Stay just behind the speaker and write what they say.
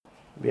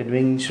We are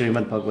doing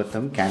Srimad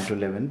Bhagavatam, Canto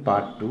 11,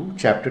 Part 2,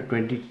 Chapter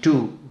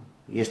 22.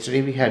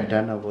 Yesterday we had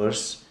done a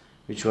verse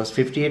which was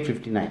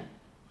 58-59.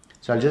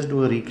 So I'll just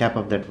do a recap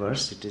of that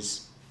verse. It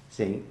is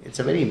saying, it's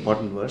a very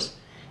important verse.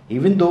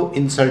 Even though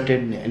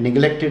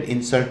neglected,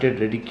 insulted,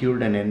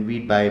 ridiculed and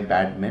envied by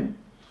bad men,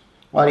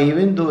 or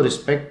even though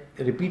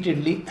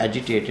repeatedly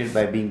agitated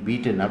by being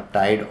beaten up,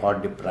 tied or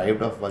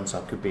deprived of one's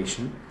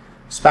occupation,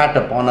 spat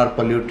upon or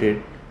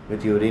polluted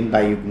with urine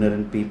by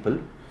ignorant people,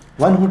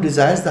 one who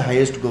desires the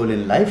highest goal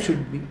in life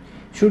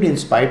should in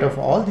spite of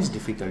all these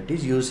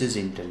difficulties use his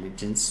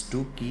intelligence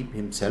to keep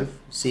himself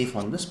safe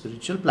on the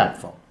spiritual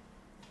platform.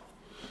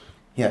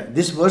 Here,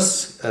 this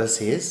verse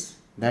says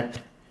that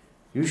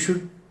you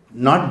should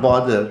not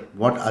bother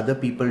what other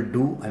people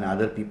do and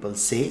other people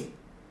say.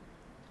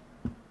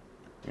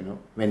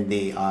 When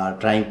they are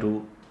trying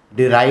to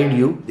deride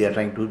you, they are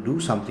trying to do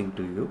something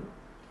to you.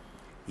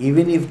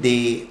 Even if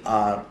they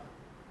are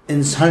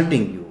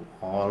insulting you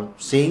or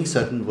saying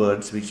certain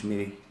words which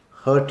may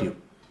hurt you,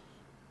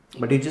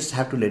 but you just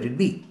have to let it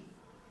be.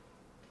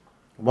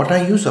 What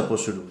are you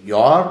supposed to do?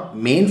 Your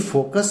main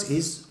focus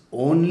is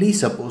only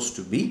supposed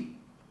to be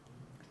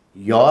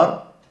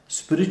your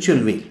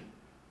spiritual way.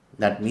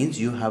 That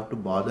means you have to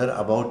bother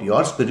about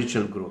your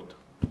spiritual growth.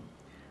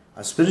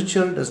 A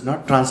spiritual does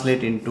not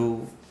translate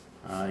into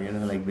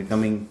like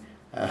becoming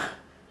a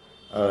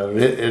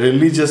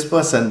religious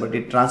person, but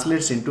it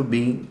translates into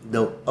being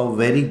a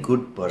very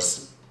good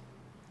person,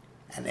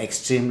 an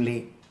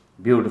extremely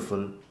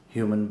beautiful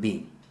human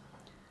being.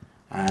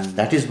 And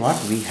that is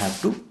what we have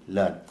to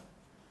learn.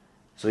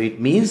 So it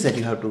means that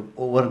you have to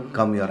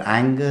overcome your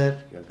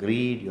anger, your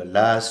greed, your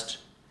lust,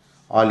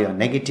 all your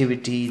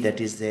negativity that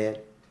is there.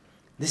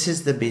 This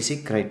is the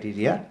basic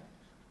criteria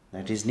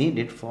that is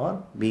needed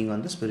for being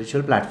on the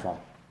spiritual platform.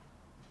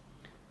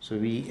 So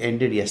we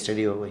ended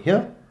yesterday over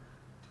here.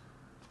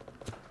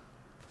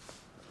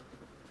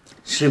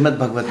 Srimad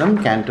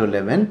Bhagavatam, Canto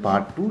 11,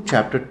 Part 2,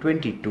 Chapter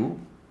 22.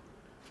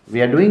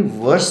 We are doing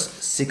verse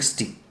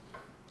 60.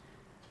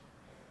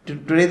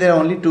 Today there are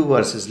only two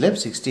verses left,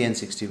 60 and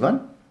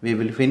 61. We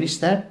will finish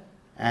that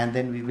and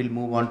then we will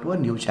move on to a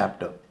new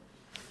chapter.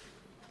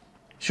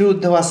 Shri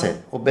Uddhava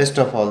said, O best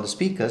of all the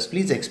speakers,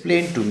 please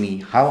explain to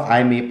me how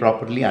I may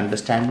properly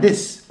understand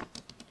this.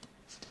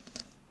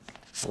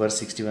 Verse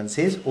 61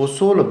 says, O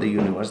soul of the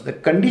universe, the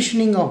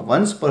conditioning of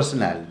one's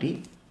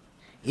personality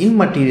in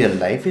material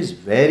life is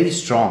very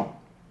strong,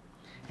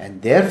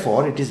 and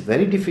therefore it is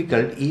very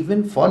difficult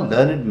even for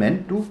learned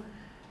men to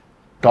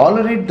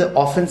tolerate the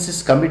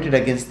offenses committed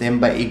against them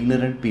by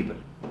ignorant people.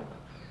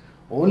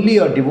 Only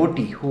your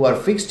devotee who are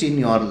fixed in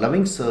your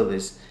loving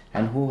service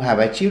and who have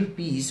achieved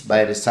peace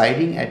by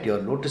residing at your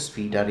lotus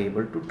feet are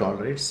able to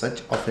tolerate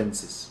such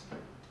offenses.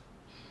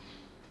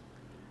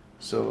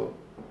 So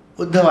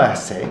Uddhava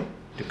said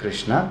to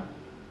Krishna,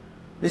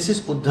 this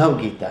is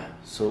Uddhav Gita.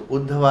 So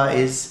Uddhava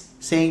is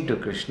saying to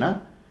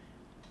Krishna,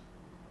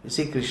 you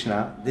see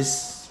Krishna,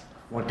 this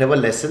whatever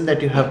lesson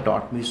that you have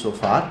taught me so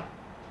far,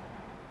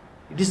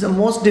 it is the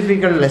most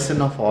difficult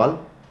lesson of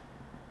all,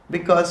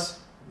 because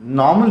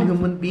normal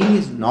human being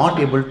is not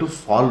able to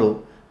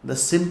follow the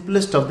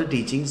simplest of the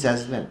teachings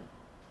as well.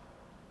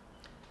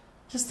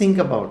 Just think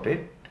about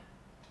it.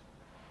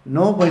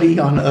 Nobody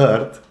on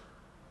earth,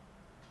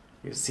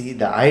 you see,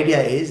 the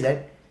idea is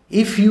that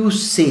if you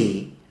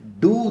say,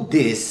 do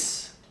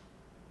this,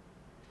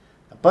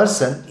 a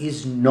person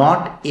is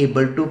not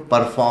able to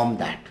perform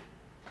that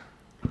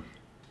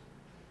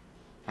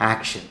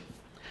action.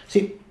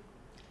 See,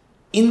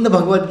 in the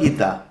Bhagavad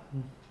Gita,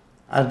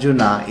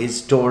 Arjuna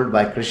is told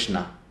by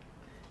Krishna,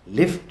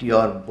 lift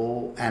your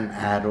bow and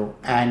arrow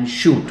and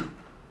shoot.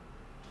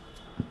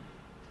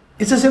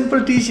 It's a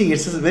simple teaching.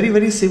 It's a very,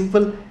 very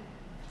simple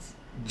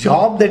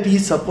job that he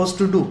is supposed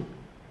to do.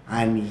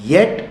 And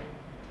yet,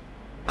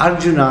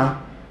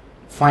 Arjuna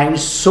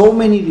finds so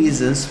many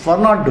reasons for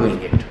not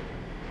doing it.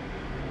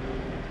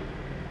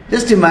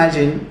 Just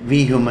imagine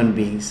we human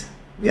beings.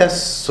 We are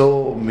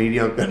so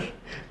mediocre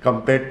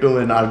compared to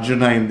an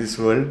Arjuna in this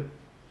world.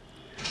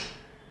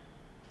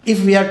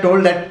 If we are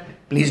told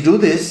that, please do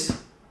this,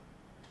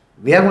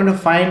 we are going to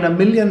find a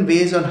million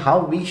ways on how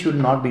we should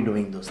not be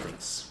doing those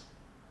things.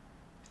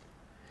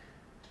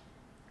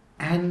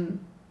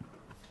 And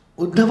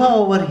Uddhava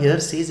over here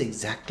says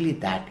exactly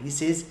that. He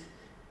says,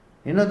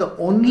 the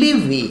only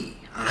way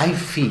I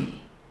feel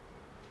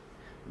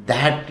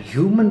that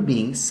human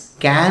beings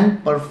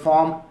can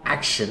perform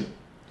action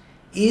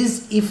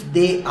is if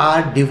they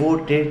are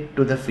devoted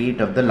to the feet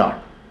of the Lord,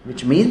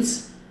 which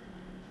means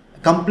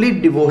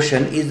complete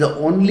devotion is the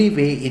only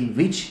way in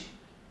which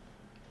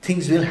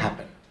things will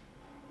happen.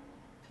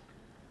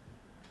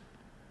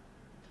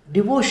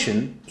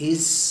 Devotion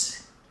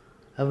is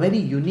a very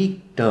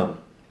unique term.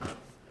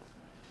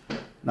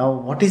 Now,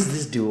 what is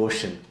this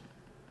devotion?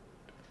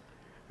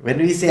 When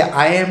we say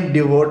I am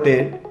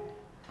devoted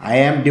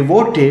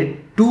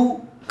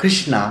to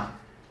Krishna,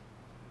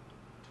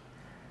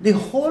 the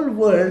whole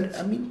world,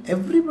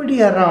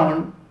 everybody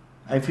around,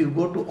 if you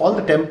go to all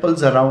the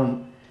temples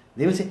around,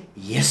 They will say,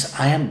 yes,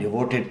 I am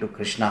devoted to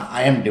Krishna,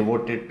 I am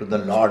devoted to the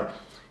Lord.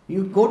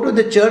 You go to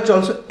the church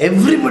also,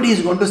 everybody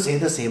is going to say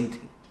the same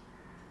thing.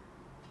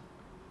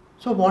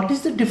 So what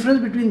is the difference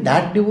between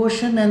that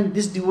devotion and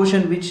this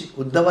devotion which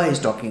Uddhava is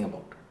talking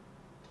about?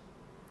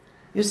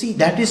 You see,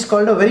 that is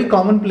called a very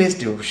commonplace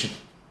devotion.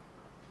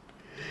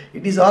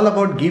 It is all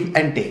about give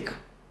and take.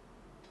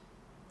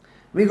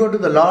 We go to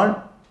the Lord,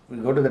 we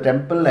go to the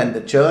temple and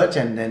the church,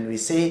 and then we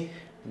say,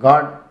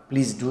 God,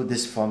 please do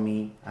this for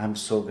me. I am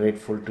so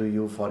grateful to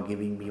you for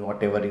giving me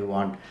whatever you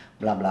want,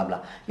 blah, blah,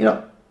 blah.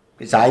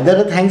 It's either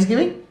a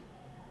thanksgiving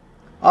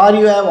or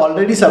you have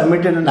already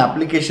submitted an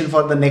application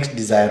for the next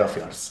desire of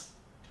yours.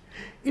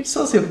 It's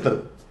so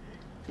simple.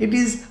 It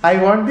is, I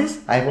want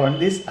this, I want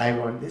this, I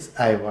want this,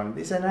 I want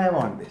this, and I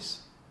want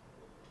this.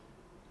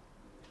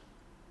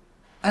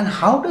 And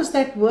how does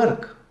that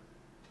work?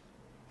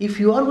 If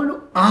you are going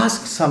to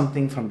ask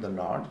something from the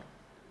Lord,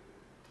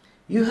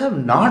 you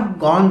have not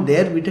gone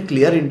there with a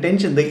clear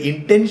intention. The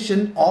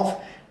intention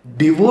of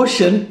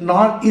devotion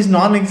is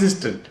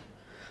non-existent.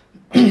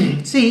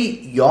 See,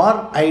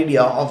 your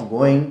idea of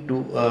going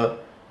to a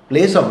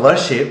place of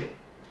worship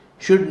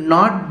should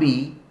not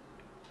be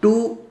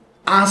to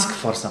ask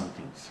for some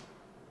things.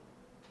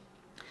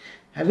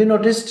 Have you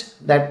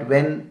noticed that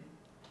when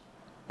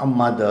a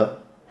mother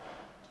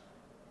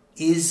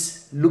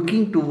is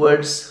looking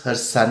towards her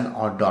son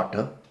or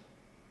daughter,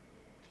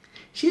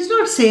 she is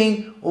not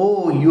saying,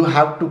 oh, you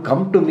have to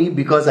come to me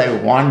because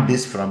I want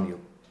this from you.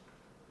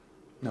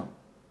 No.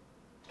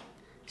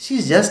 She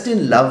is just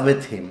in love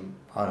with him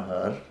or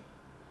her,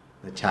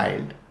 the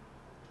child.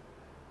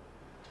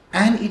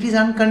 And it is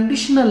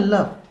unconditional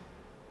love.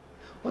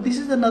 Oh, this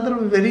is another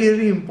very,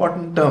 very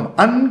important term.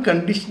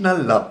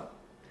 Unconditional love.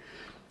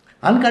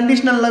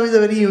 Unconditional love is a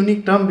very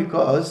unique term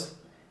because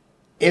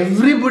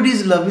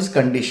everybody's love is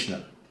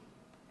conditional.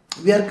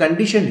 We are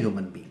conditioned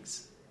human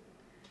beings.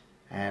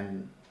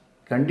 And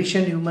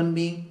conditioned human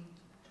beings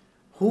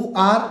who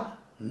are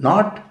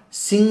not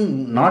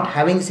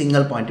having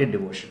single pointed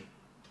devotion.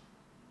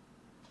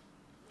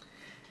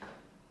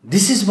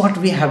 This is what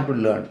we have to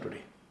learn today.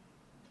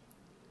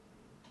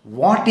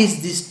 What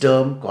is this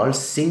term called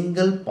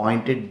single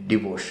pointed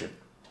devotion?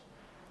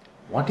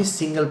 What is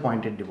single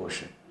pointed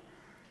devotion?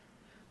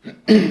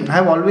 I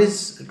have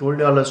always told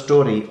you all a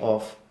story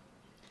of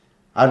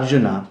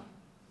Arjuna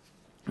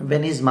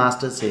when his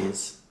master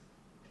says,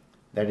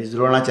 that is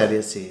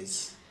Dronacharya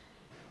says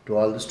to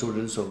all the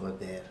students over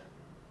there,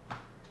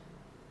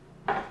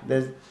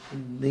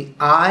 the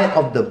eye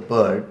of the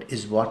bird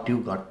is what you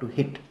got to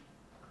hit.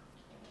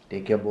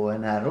 Take your bow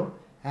and arrow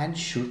and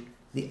shoot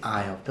the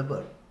eye of the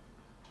bird.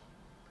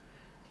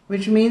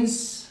 Which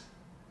means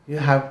you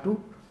have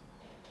to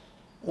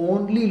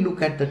only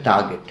look at the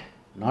target,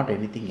 not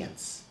anything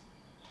else.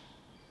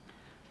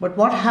 But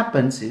what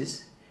happens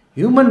is,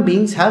 human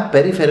beings have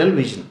peripheral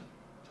vision.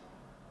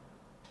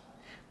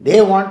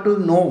 They want to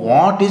know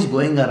what is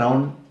going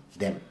around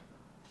them.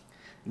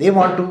 They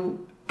want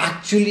to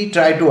actually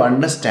try to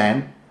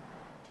understand,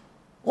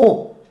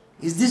 oh,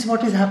 is this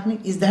what is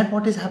happening? Is that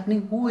what is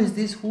happening? Who is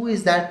this? Who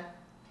is that?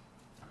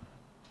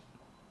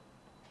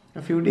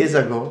 A few days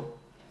ago,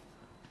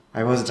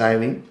 I was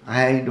driving.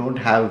 I don't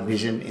have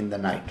vision in the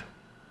night.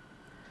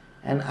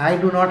 And I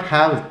do not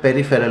have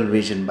peripheral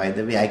vision, by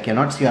the way. I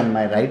cannot see on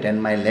my right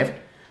and my left.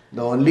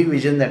 The only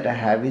vision that I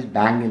have is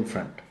bang in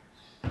front.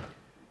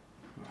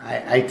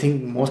 I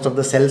think most of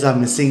the cells are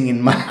missing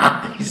in my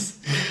eyes.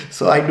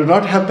 So I do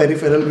not have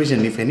peripheral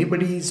vision. If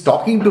anybody is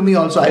talking to me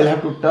also, I'll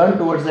have to turn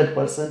towards that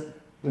person,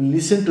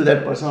 listen to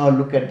that person or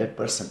look at that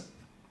person.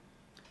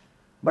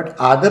 But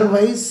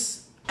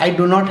otherwise, I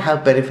do not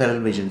have peripheral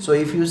vision. So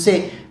if you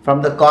say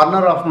from the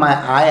corner of my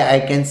eye, I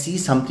can see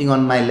something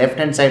on my left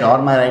hand side or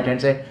my right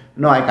hand side,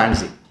 no, I can't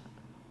see.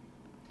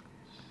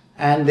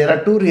 And there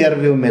are two rear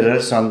view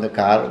mirrors on the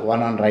car,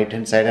 one on right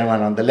hand side and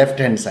one on the left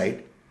hand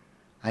side.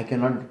 I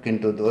cannot look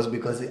into those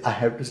because I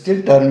have to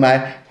still turn my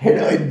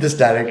head in this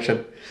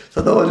direction.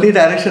 So the only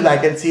direction I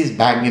can see is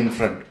bang in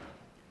front.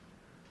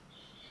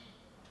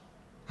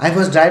 I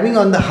was driving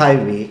on the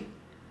highway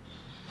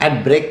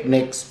at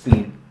breakneck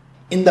speed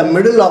in the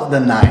middle of the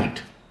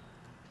night,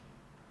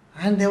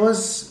 and there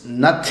was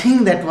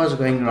nothing that was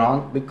going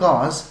wrong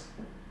because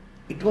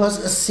it was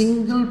a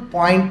single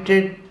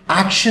pointed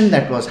action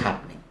that was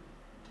happening.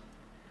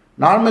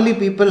 Normally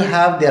people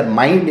have their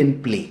mind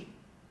in play.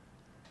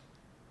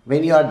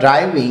 When you are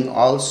driving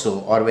also,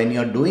 or when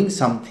you are doing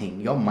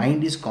something, your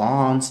mind is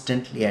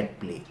constantly at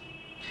play.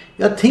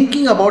 You are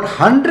thinking about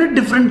 100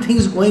 different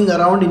things going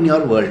around in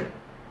your world.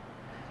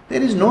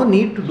 There is no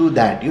need to do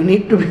that. You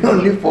need to be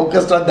only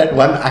focused on that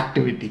one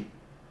activity.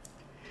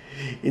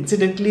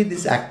 Incidentally,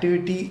 this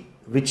activity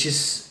which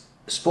is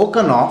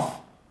spoken of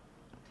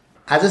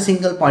as a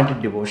single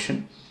pointed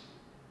devotion,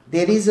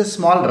 there is a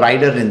small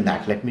rider in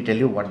that. Let me tell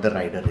you what the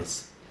rider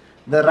is.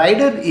 The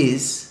rider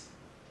is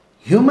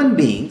human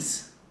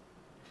beings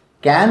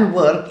can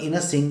work in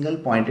a single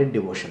pointed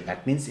devotion.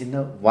 That means in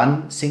a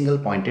one single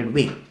pointed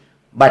way.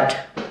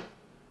 But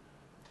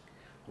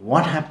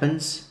what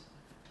happens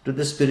to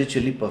the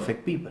spiritually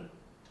perfect people?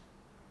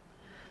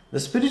 The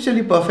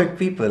spiritually perfect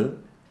people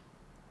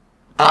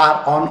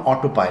are on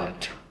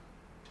autopilot.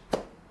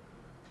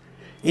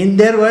 In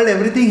their world,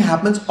 everything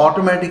happens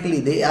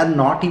automatically. They are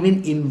not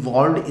even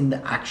involved in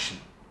the action.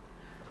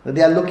 So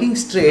they are looking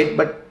straight,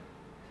 but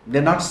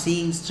they're not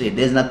seeing straight.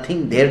 There's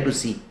nothing there to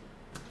see.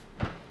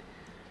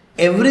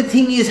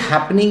 Everything is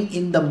happening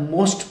in the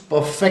most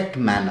perfect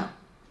manner,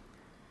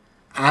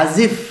 as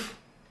if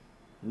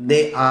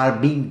they are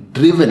being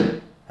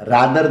driven,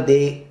 rather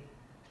they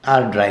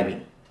are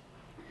driving.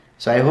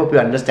 So I hope you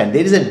understand.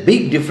 There is a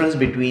big difference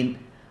between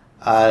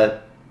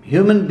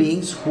human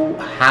beings who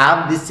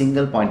have this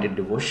single pointed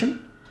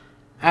devotion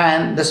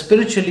and the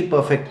spiritually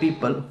perfect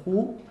people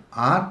who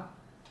are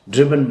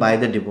driven by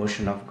the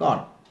devotion of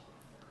God.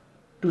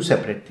 Two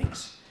separate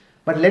things.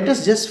 But let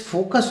us just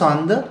focus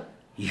on the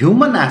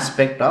human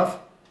aspect of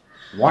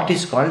what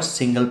is called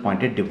single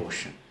pointed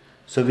devotion.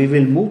 So we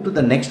will move to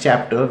the next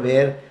chapter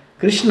where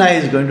Krishna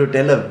is going to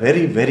tell a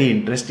very, very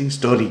interesting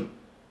story.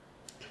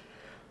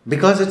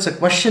 Because it's a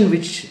question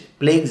which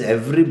plagues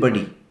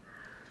everybody.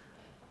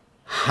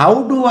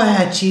 How do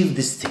I achieve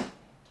this thing?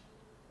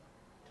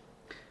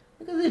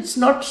 Because it's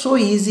not so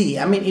easy.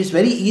 I mean, it's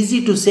very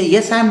easy to say,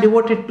 yes, I am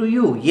devoted to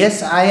you.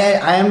 Yes, I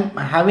am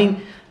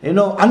having,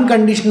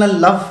 unconditional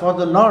love for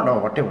the Lord or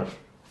whatever.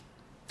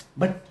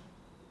 But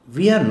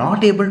we are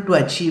not able to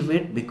achieve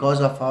it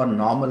because of our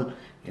normal,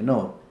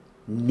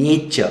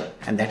 nature.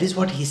 And that is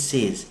what he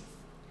says.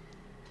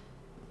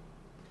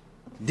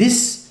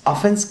 This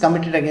offense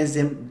committed against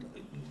them,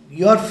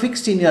 you are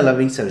fixed in your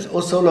loving service.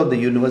 O soul of the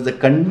universe, the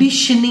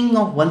conditioning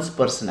of one's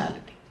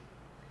personality.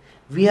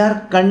 We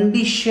are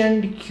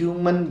conditioned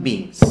human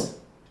beings.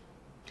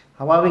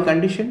 How are we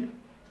conditioned?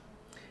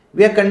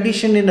 We are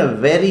conditioned in a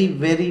very,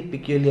 very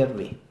peculiar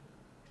way.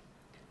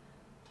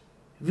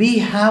 We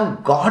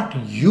have got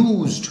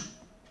used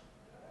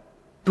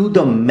to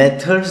the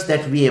methods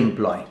that we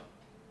employ.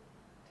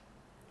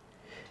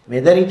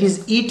 Whether it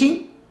is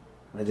eating,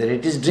 whether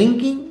it is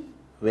drinking,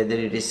 whether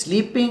it is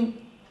sleeping.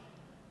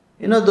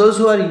 Those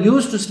who are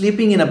used to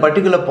sleeping in a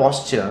particular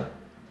posture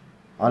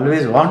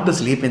always want to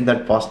sleep in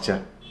that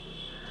posture.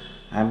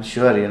 I'm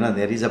sure,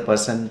 there is a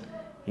person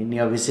in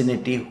your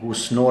vicinity who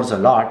snores a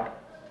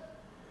lot.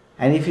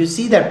 And if you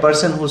see that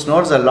person who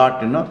snores a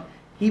lot,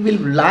 he will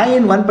lie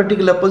in one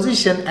particular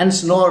position and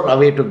snore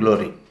away to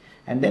glory.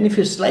 And then if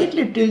you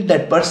slightly tilt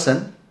that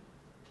person,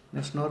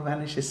 the snore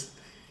vanishes.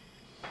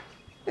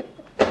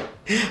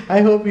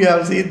 I hope you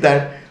have seen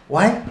that.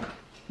 Why?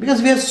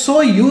 Because we are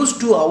so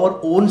used to our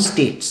own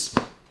states.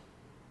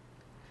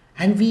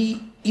 And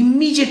we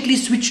immediately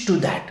switch to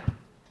that.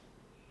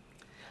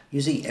 You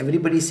see,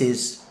 everybody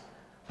says,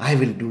 I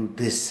will do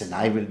this and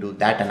I will do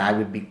that and I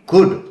will be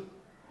good.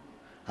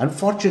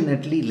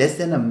 Unfortunately, less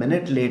than a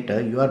minute later,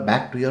 you are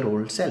back to your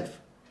old self.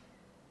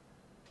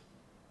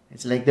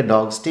 It's like the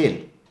dog's tail.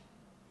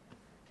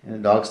 The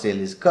dog's tail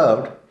is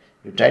curved.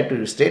 You try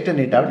to straighten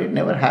it out, it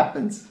never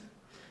happens.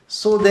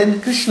 So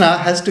then Krishna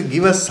has to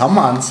give us some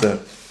answer.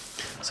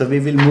 So we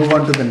will move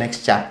on to the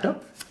next chapter.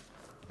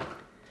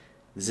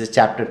 This is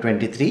chapter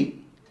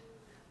 23,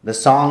 the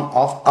song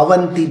of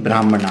Avanti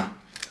Brahmana.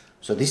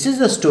 So this is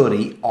the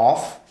story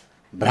of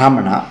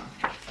Brahmana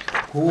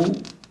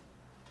who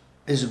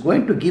is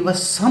going to give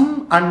us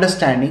some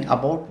understanding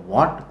about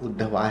what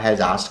Uddhava has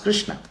asked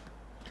Krishna.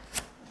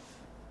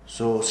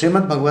 So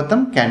Srimad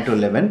Bhagavatam, Canto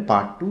 11,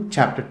 Part 2,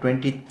 Chapter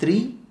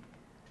 23,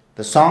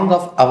 the song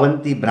of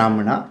Avanti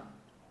Brahmana.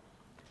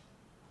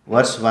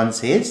 Verse 1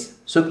 says,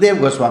 Sukdev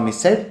Goswami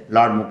said,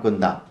 Lord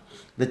Mukunda,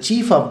 the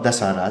chief of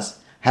Dasaras,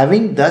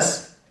 having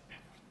thus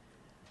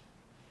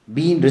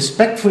been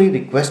respectfully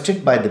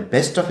requested by the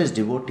best of his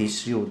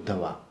devotees, Sri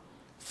Uddhava,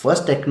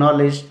 first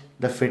acknowledged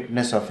the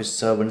fitness of his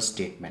servant's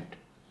statement.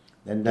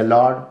 Then the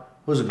Lord,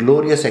 whose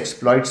glorious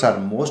exploits are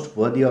most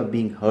worthy of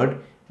being heard,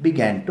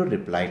 began to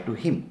reply to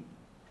him.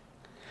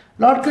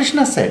 Lord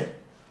Krishna said,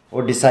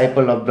 O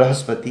disciple of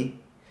Brahaspati,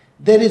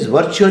 there is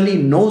virtually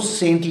no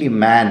saintly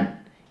man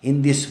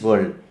in this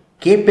world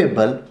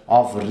capable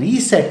of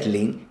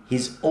resettling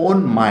his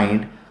own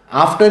mind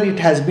after it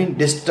has been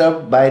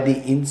disturbed by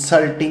the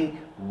insulting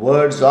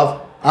words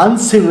of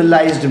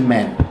uncivilized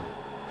men.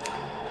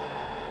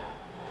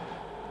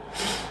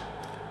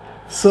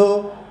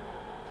 So,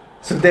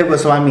 Sukadeva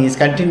Goswami is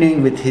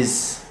continuing with his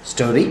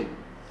story.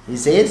 He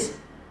says,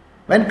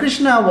 when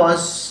Krishna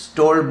was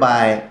told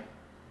by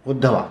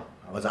Uddhava,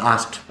 was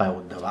asked by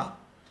Uddhava,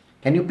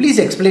 can you please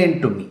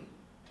explain to me,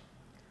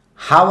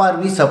 how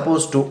are we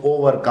supposed to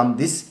overcome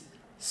this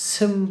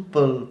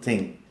simple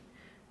thing,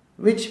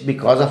 which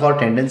because of our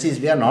tendencies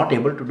we are not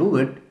able to do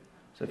it.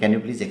 So can you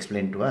please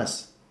explain to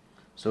us?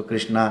 So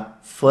Krishna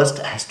first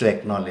has to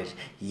acknowledge,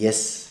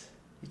 yes,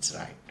 it's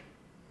right.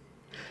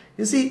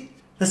 You see,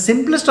 the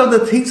simplest of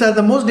the things are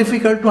the most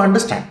difficult to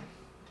understand.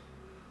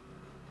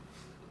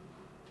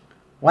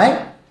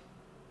 Why?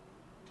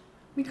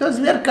 Because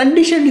we are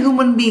conditioned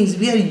human beings.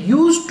 We are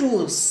used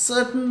to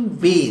certain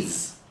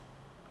ways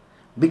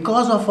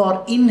because of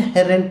our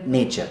inherent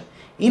nature.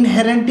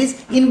 Inherent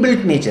is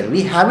inbuilt nature.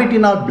 We have it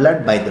in our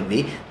blood, by the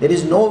way. There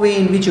is no way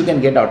in which you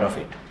can get out of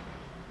it.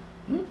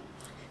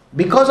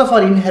 Because of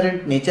our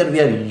inherent nature, we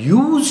are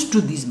used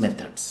to these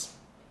methods.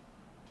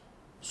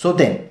 So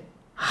then,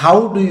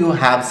 how do you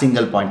have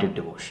single-pointed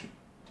devotion?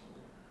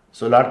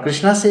 So Lord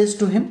Krishna says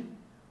to him,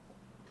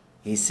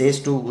 he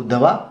says to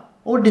Uddhava,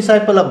 O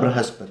disciple of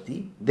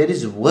Brahaspati, there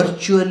is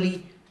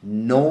virtually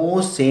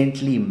no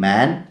saintly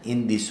man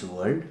in this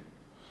world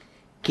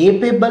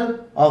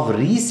capable of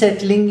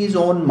resettling his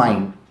own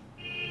mind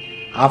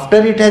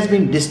after it has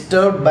been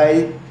disturbed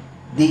by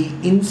the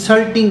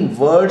insulting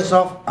words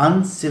of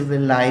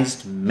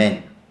uncivilized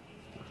men.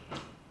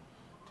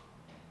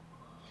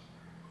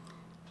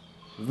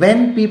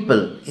 When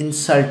people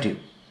insult you,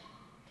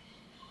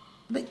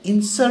 the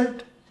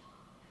insult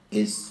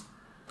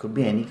could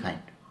be any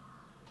kind.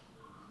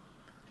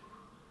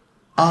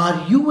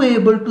 Are you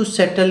able to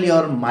settle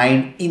your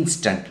mind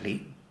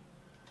instantly?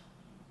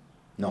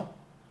 No.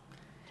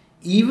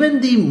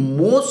 Even the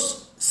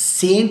most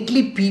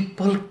saintly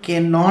people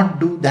cannot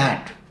do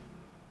that.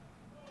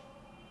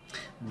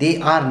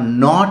 They are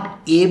not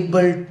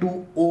able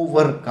to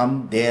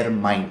overcome their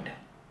mind.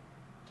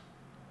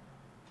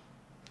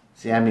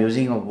 See, I am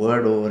using a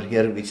word over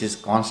here which is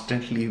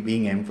constantly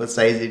being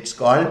emphasized. It's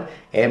called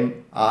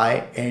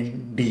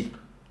M-I-N-D.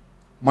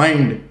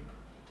 Mind.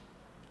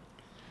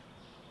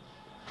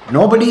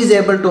 Nobody is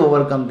able to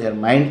overcome their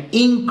mind,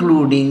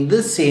 including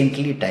the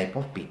saintly type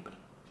of people.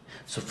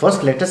 So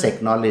first let us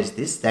acknowledge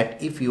this,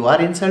 that if you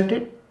are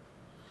insulted,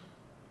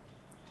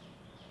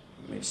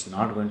 it's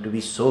not going to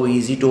be so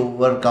easy to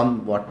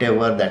overcome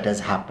whatever that has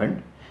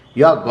happened.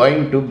 You are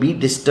going to be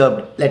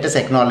disturbed. Let us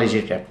acknowledge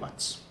it at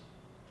once.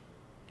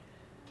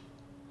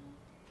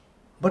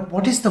 But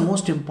what is the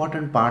most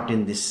important part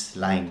in this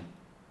line?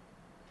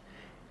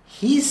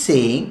 He is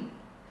saying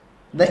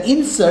the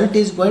insult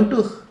is going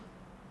to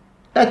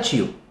touch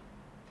you.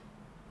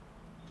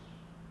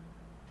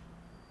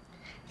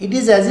 It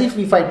is as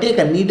if I take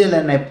a needle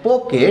and I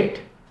poke it,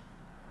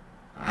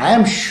 I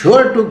am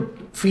sure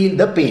to feel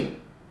the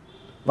pain.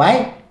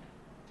 Why?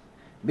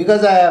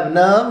 Because I have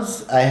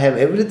nerves, I have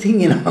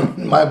everything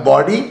in my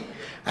body,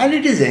 and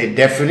it is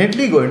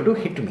definitely going to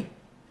hit me.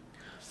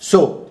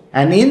 So,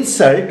 an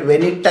insult,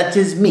 when it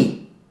touches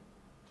me,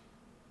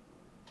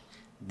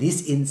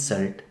 this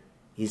insult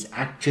is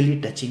actually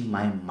touching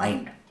my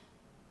mind.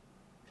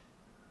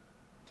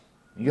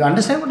 You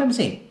understand what I am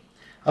saying?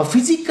 A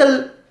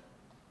physical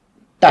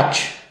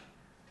touch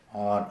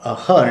or a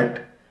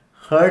hurt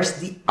hurts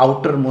the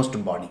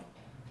outermost body.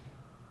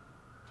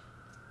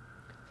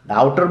 The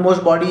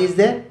outermost body is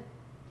there,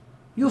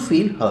 you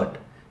feel hurt.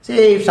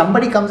 Say if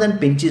somebody comes and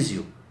pinches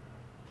you,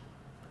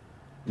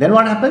 then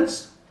what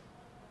happens?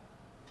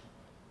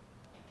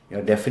 You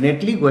are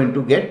definitely going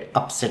to get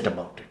upset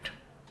about it.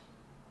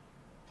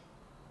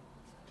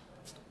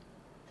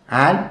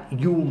 And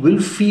you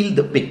will feel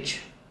the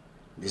pinch.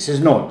 This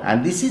is known,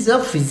 and this is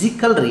a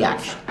physical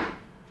reaction.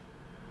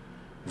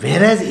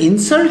 Whereas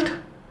insult,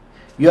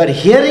 you are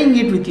hearing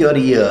it with your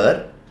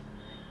ear,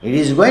 it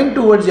is going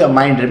towards your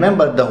mind.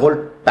 Remember the whole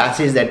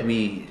passage that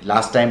we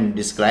last time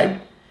described,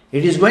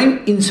 it is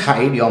going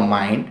inside your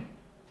mind,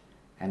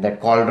 and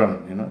that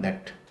cauldron,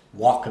 that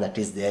walk that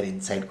is there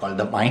inside called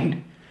the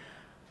mind.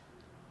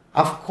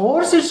 Of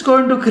course it's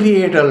going to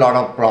create a lot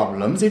of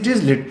problems. It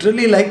is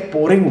literally like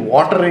pouring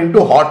water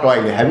into hot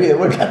oil. Have you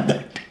ever done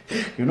that?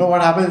 You know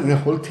what happens? The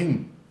whole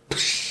thing,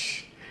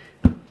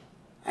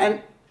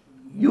 and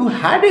you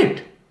had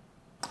it.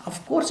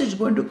 Of course it's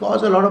going to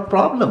cause a lot of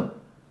problem.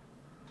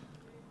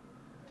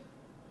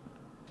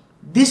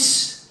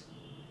 This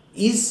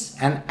is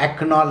an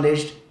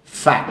acknowledged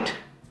fact.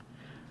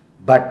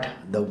 But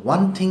the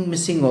one thing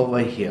missing over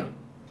here,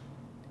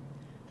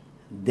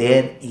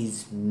 there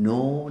is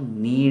no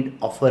need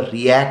of a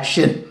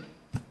reaction.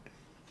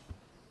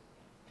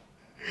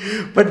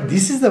 But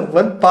this is the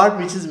one part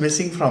which is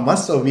missing from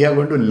us, so we are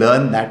going to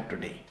learn that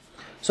today.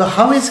 So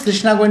how is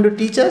Krishna going to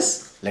teach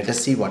us? Let us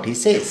see what he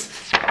says.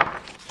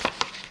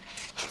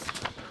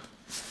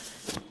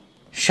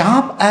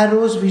 Sharp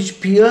arrows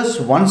which pierce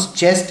one's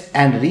chest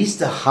and reach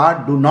the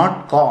heart do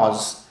not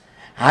cause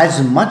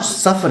as much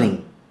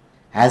suffering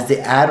as the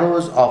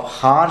arrows of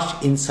harsh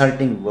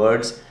insulting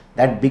words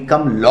that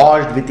become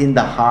lodged within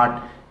the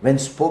heart when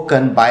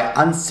spoken by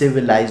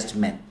uncivilized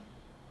men.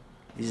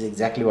 This is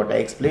exactly what I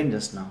explained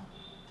just now.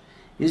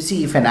 You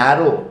see, if an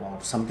arrow or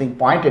something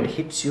pointed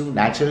hits you,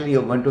 naturally you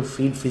are going to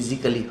feel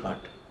physically hurt.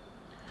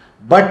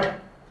 But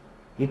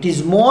it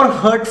is more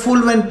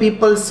hurtful when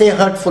people say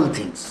hurtful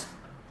things.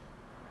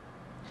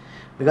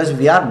 Because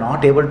we are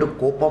not able to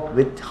cope up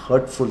with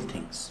hurtful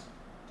things.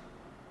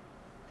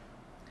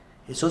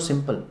 It's so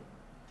simple.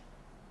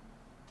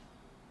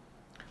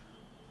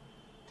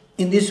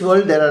 In this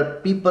world, there are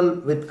people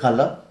with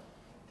color.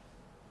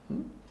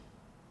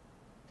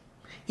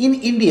 In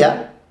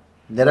India,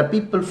 there are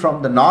people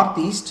from the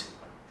northeast.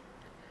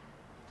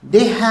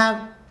 They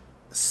have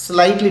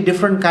slightly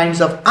different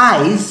kinds of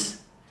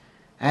eyes,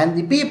 and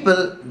the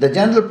people, the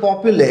general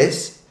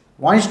populace,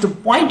 wants to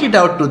point it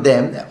out to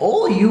them that,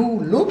 oh, you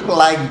look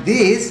like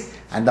this,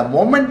 and the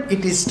moment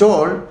it is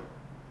told,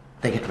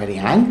 they get very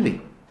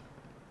angry.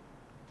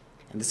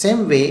 In the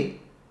same way,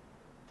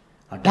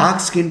 A dark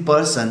skinned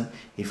person,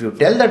 if you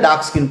tell the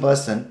dark skinned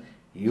person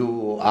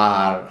you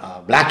are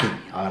a blackie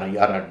or you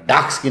are a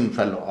dark skinned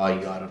fellow or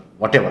you are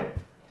whatever,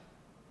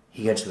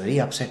 he gets very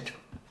upset.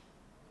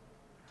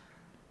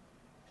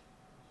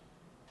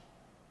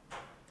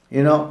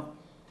 You know,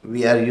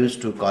 we are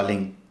used to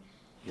calling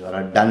you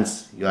are a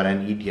dunce, you are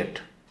an idiot.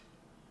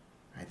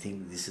 I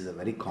think this is a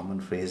very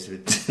common phrase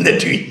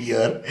that we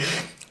hear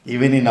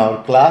even in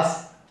our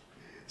class.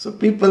 So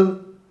people,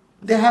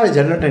 they have a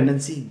general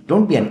tendency,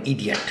 don't be an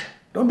idiot,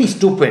 don't be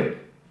stupid.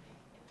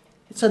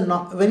 It's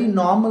a very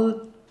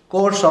normal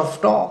course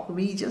of talk.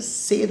 We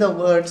just say the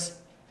words,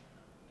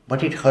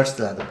 but it hurts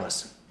the other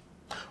person.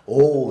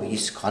 Oh,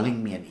 he's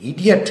calling me an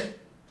idiot.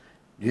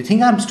 Do you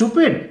think I'm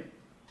stupid?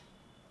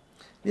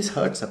 This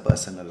hurts a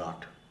person a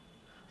lot.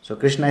 So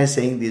Krishna is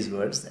saying these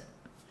words that,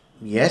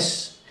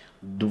 yes,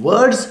 the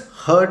words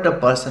hurt a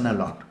person a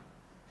lot.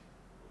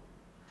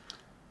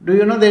 Do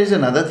you know there is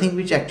another thing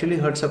which actually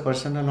hurts a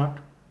person a lot?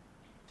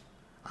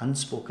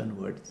 Unspoken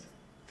words.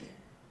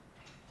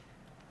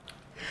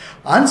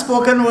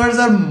 Unspoken words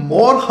are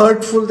more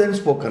hurtful than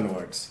spoken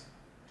words.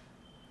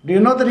 Do you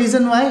know the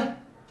reason why?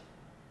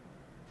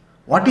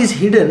 What is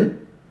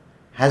hidden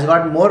has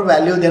got more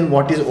value than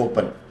what is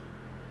open.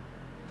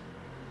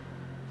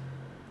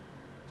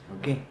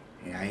 Okay,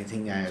 I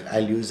think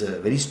I'll use a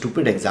very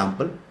stupid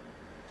example.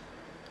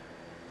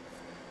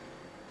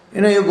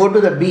 You know, you go to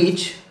the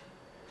beach,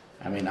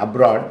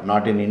 abroad,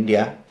 not in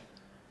India,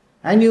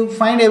 and you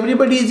find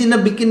everybody is in a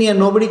bikini and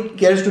nobody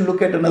cares to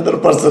look at another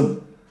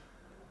person.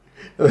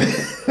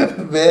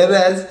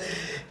 Whereas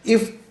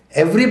if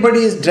everybody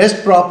is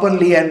dressed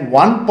properly and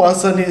one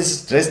person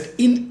is dressed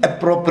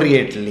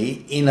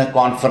inappropriately in a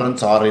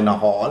conference or in a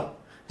hall,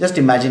 just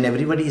imagine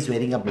everybody is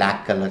wearing a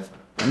black color,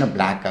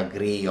 black or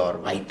grey or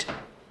white,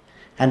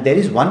 and there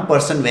is one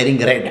person wearing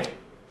red.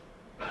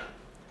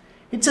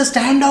 It's a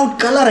standout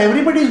color.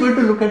 Everybody is going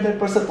to look at that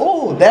person.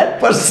 Oh, that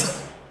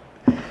person.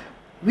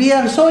 We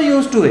are so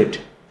used to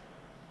it.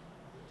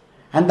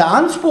 And the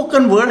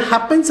unspoken word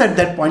happens at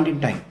that point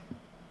in time.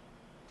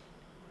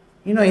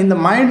 You know, in the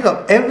minds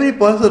of every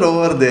person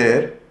over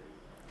there,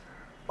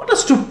 what a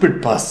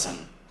stupid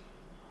person.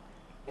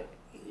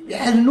 He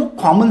has no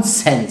common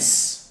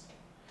sense.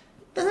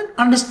 Doesn't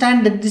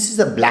understand that this is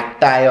a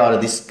black tie or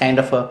this kind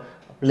of a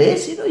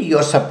place. You know,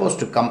 you're supposed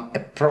to come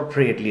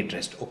appropriately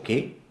dressed.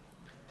 Okay.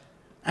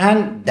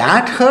 And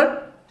that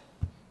hurt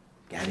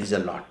carries a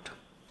lot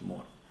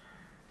more.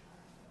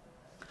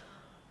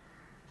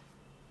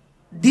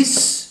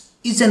 This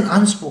is an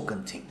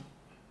unspoken thing.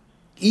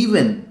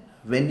 Even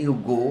when you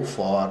go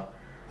for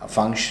a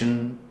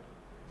function,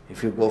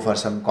 if you go for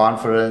some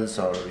conference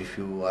or if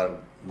you are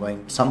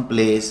going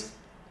someplace,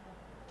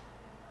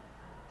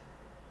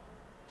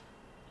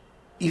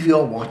 if you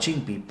are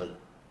watching people,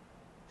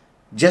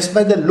 just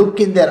by the look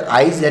in their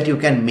eyes that you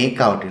can make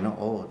out,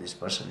 oh, this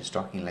person is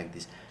talking like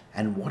this.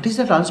 And what is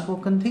that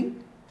unspoken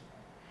thing?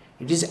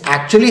 It is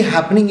actually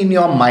happening in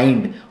your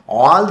mind.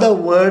 All the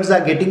words are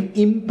getting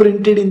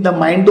imprinted in the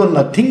mind, though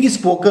nothing is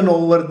spoken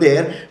over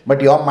there, but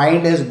your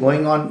mind is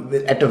going on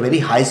at a very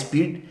high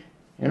speed,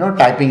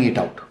 typing it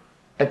out.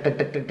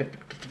 It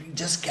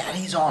just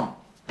carries on.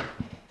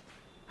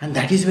 And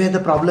that is where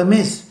the problem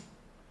is.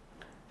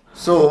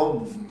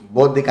 So,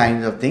 both the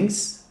kinds of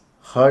things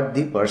hurt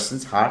the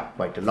person's heart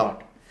quite a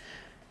lot.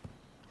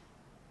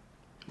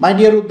 My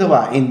dear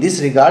Uddhava, in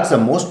this regards, the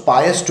most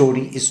pious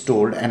story is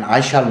told, and I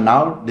shall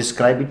now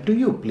describe it to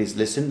you. Please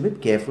listen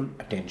with careful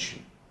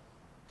attention.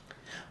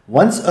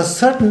 Once a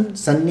certain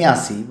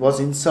sannyasi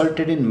was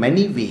insulted in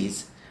many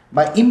ways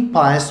by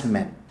impious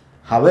men.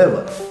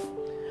 However,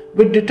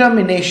 with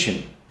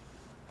determination,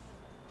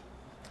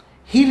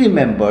 he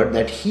remembered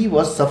that he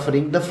was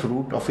suffering the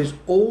fruit of his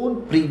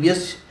own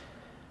previous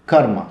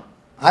karma.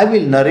 I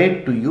will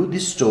narrate to you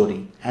this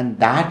story and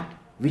that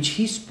which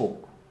he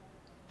spoke.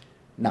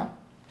 Now,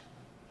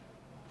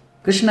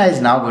 Krishna is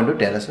now going to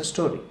tell us a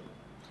story.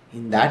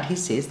 In that he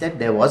says that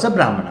there was a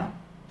Brahmana.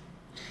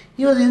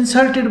 He was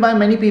insulted by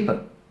many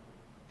people.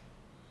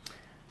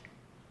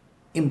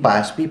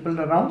 Impious people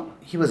around,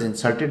 he was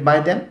insulted by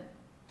them.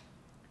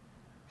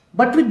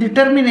 But with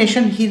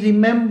determination, he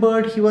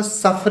remembered he was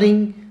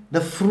suffering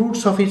the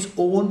fruits of his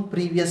own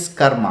previous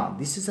karma.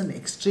 This is an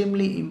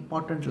extremely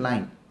important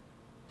line.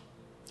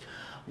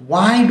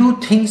 Why do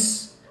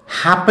things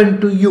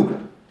happen to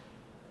you?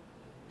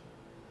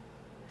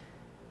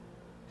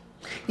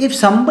 If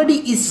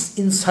somebody is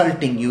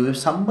insulting you, if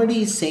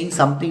somebody is saying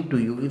something to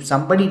you, if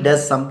somebody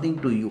does something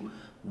to you,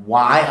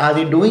 why are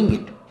they doing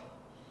it?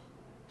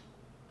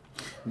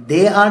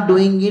 They are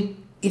doing it,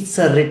 it's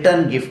a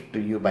return gift to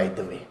you, by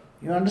the way.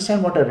 You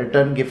understand what a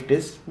return gift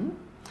is?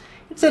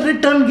 It's a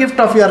return gift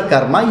of your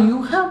karma.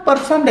 You have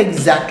performed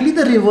exactly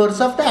the reverse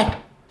of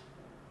that.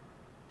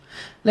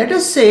 Let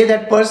us say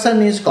that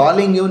person is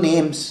calling you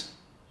names.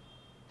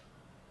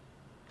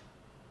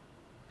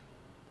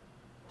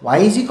 Why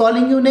is he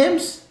calling you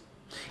names?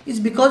 It's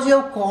because you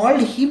have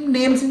called him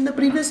names in the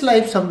previous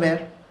life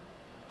somewhere.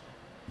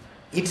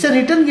 It's a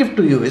return gift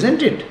to you,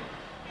 isn't it?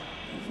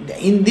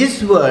 In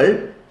this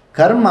world,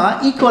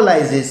 Karma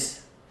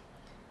equalizes.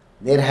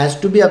 There has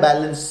to be a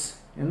balance,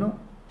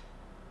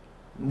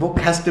 Book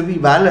has to be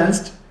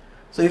balanced.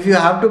 So if you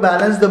have to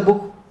balance the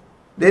book,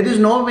 there is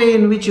no way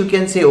in which you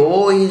can say,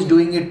 oh, he is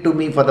doing it to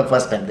me for the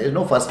first time. There is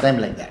no first time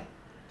like that.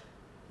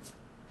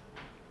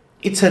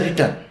 It's a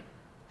return.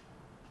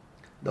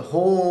 The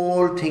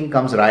whole thing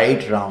comes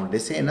right round. They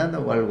say,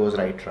 the world goes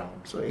right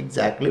round. So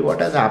exactly what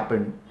has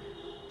happened.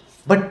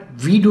 But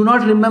we do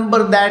not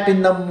remember that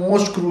in the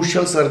most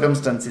crucial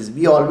circumstances.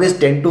 We always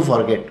tend to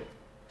forget.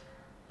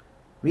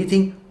 We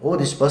think, oh,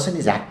 this person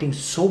is acting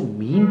so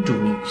mean to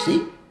me.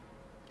 See?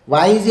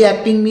 Why is he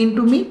acting mean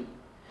to me?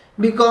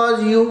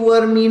 Because you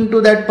were mean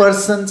to that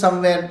person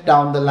somewhere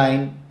down the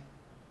line.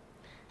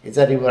 It's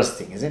a reverse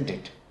thing, isn't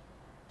it?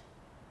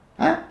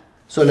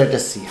 So let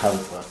us see how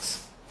it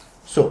works.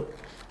 So,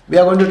 we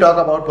are going to talk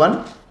about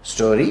one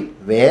story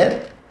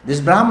where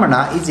this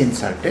Brahmana is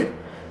insulted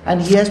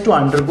and he has to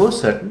undergo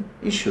certain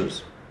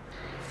issues.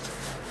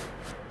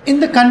 In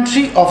the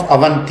country of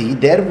Avanti,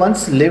 there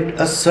once lived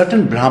a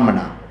certain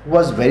Brahmana who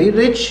was very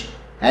rich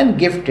and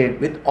gifted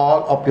with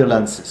all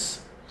opulences,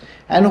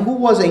 and who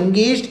was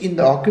engaged in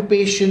the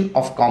occupation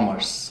of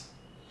commerce.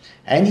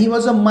 And he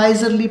was a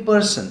miserly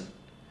person,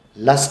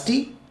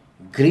 lusty,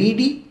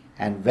 greedy,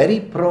 and very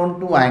prone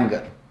to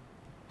anger.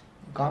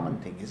 Common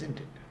thing, isn't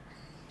it?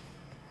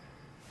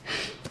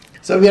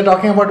 So we are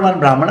talking about one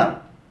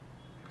Brahmana.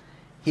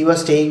 He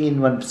was staying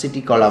in one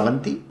city called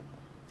Avanti.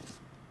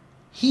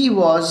 He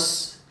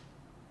was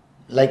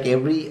like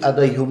every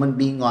other human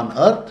being on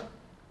earth.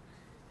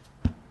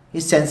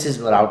 His senses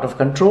were out of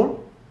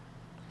control.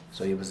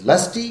 So he was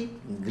lusty,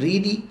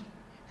 greedy,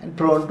 and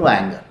prone to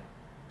anger.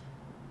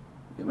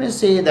 You may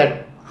say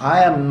that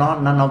I am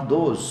not none of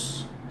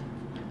those.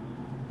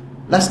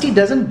 Lusty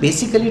doesn't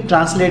basically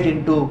translate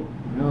into,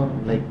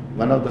 like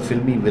one of the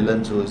filmy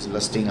villains who is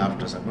lusting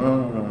after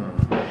someone.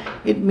 No.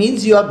 It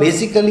means you are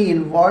basically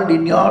involved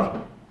in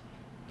your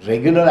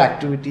regular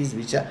activities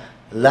which are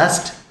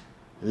lust.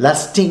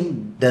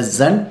 Lusting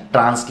doesn't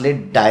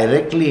translate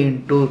directly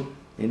into,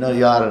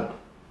 your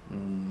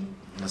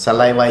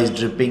saliva is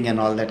dripping and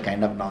all that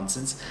kind of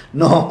nonsense.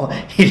 No,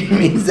 it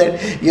means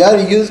that you are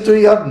used to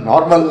your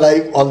normal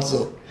life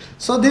also.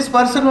 So this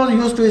person was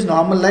used to his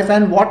normal life,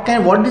 and what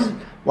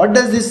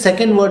does this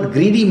second word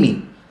greedy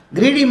mean?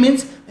 Greedy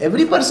means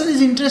every person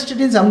is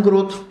interested in some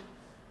growth.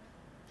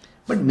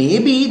 But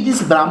maybe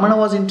this Brahmana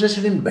was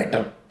interested in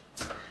better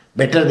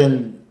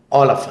than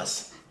all of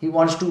us. He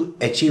wants to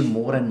achieve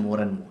more and more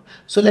and more.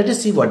 So let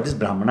us see what this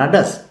Brahmana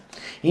does.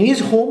 In his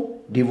home,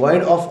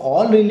 devoid of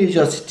all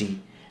religiosity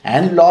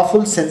and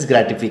lawful sense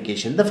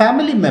gratification, the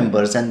family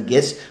members and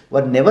guests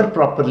were never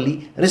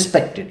properly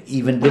respected,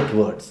 even with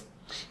words.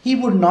 He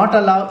would not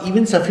allow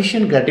even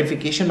sufficient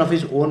gratification of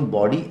his own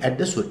body at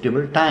the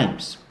suitable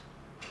times.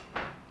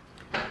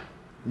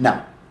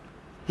 Now,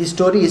 his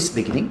story is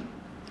beginning.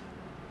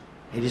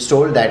 It is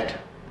told that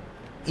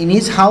in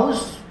his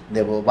house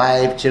there were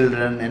wife,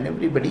 children, and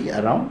everybody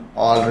around.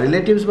 All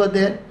relatives were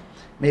there.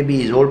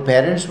 Maybe his old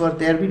parents were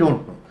there. We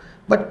don't know.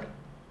 But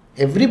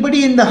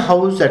everybody in the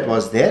house that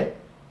was there,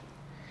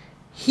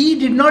 he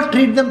did not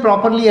treat them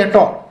properly at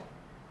all.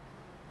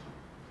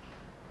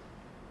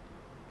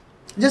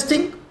 Just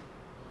think,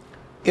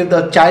 if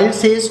the child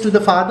says to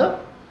the father,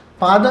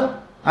 "Father,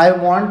 I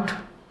want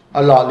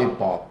a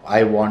lollipop,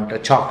 I want a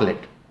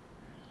chocolate,"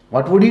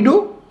 what would he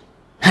do?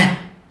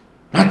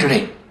 Not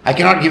today, I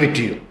cannot give it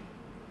to you.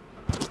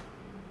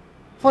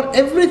 For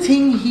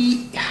everything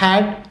he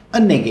had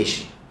a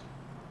negation.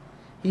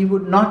 He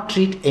would not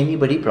treat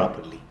anybody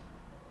properly.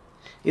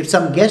 If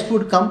some guest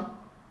would come,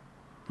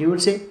 he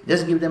would say,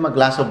 just give them a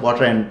glass of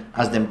water and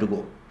ask them to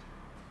go.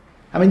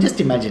 I mean, just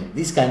imagine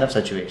this kind of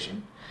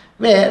situation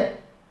where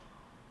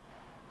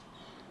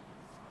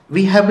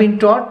we have been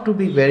taught to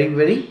be very,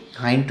 very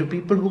kind to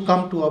people who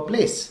come to our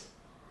place.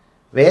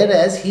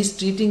 Whereas he is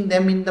treating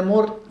them in the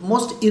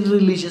most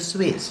irreligious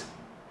ways,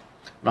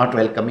 not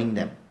welcoming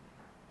them.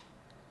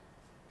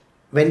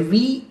 When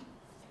we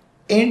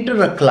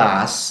enter a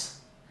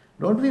class,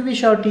 don't we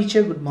wish our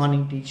teacher, good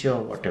morning teacher,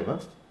 or whatever?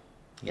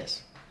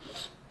 Yes.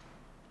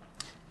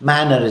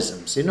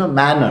 Mannerisms,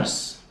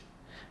 manners.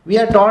 We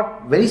are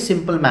taught very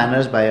simple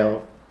manners by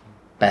our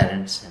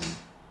parents and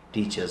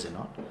teachers and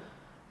all.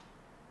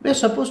 We are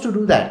supposed to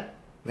do that.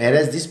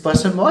 Whereas this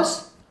person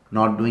was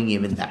not doing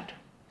even that.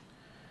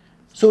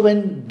 So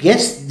when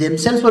guests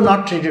themselves were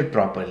not treated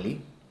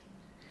properly,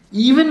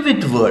 even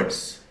with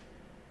words,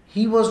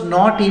 he was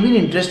not even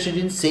interested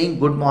in saying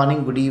good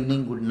morning, good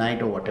evening, good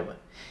night or whatever.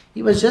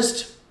 He was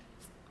just,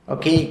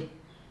 okay.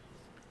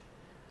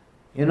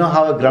 You know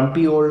how a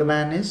grumpy old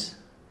man is?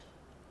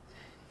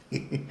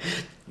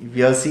 If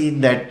you have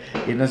seen that,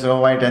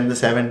 Snow White and the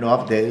Seven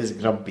Dwarfs, there is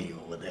grumpy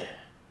over there.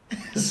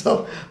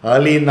 So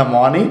early in the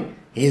morning,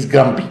 he is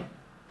grumpy.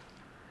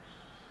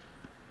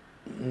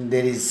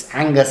 There is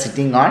anger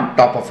sitting on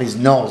top of his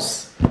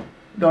nose.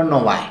 Don't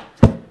know why.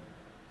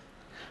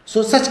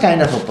 So such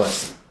kind of a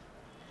person.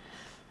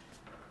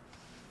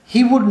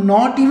 he would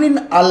not even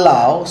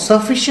allow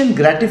sufficient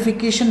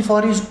gratification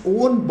for his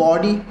own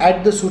body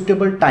at the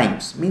suitable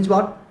times. Means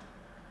what?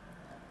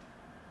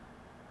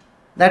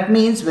 That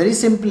means very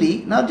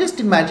simply, now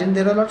just imagine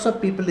there are lots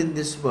of people in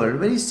this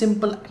world, very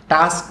simple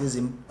task is,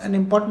 an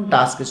important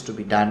task is to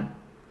be done,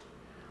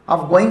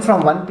 of going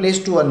from one place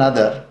to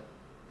another.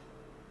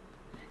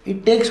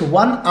 It takes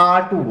 1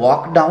 hour to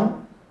walk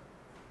down,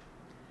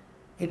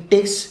 it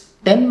takes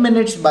 10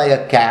 minutes by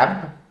a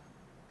cab,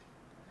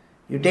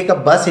 you take a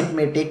bus, it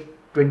may take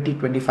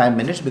 20-25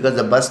 minutes because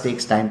the bus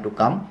takes time to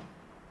come.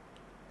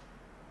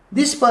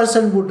 This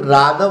person would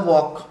rather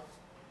walk.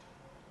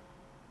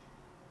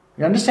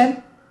 You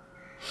understand?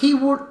 He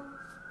would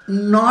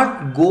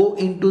not go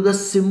into the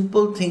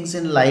simple things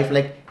in life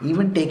like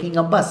even taking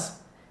a bus.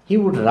 He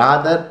would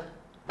rather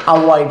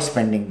avoid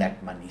spending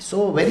that money.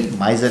 So very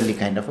miserly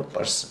kind of a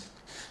person.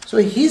 So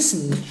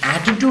his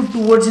attitude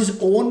towards his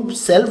own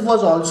self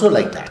was also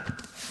like that.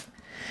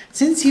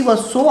 Since he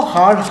was so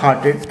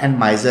hard-hearted and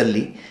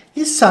miserly,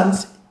 his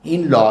sons,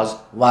 in-laws,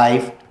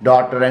 wife,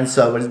 daughter and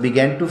servants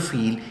began to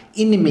feel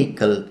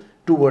inimical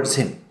towards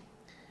him.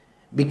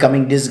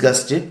 Becoming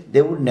disgusted,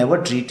 they would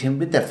never treat him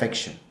with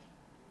affection.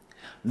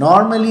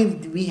 Normally,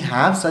 we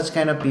have such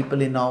kind of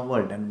people in our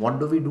world. And what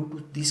do we do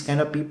to these kind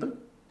of people?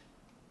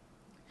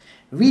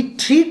 We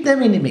treat them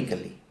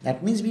inimically.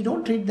 That means we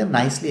don't treat them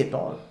nicely at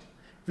all.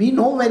 We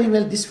know very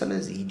well this fellow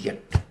is an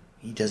idiot.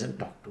 He doesn't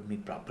talk to me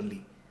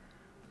properly.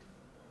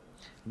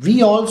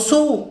 We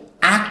also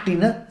act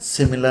in a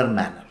similar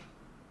manner.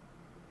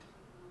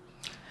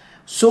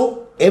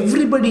 So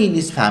everybody in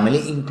his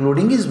family,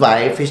 including his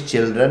wife, his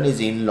children, his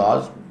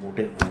in-laws,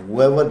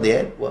 whoever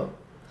they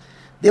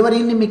were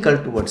inimical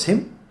towards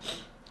him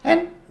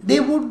and they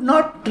would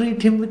not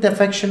treat him with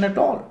affection at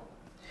all.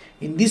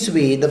 In this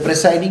way, the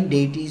presiding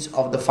deities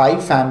of the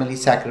 5 family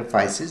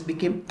sacrifices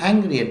became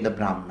angry at the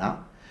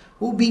Brahmana,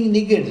 who being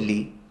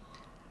niggardly,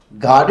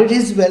 guarded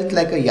his wealth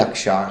like a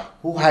yaksha,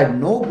 who had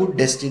no good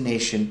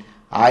destination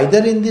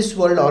either in this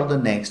world or the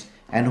next,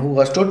 and who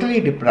was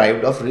totally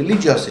deprived of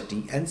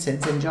religiosity and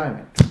sense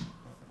enjoyment.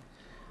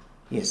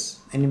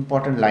 Yes, an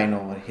important line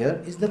over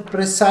here is the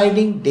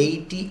presiding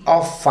deity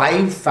of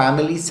 5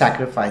 family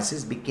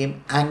sacrifices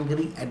became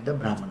angry at the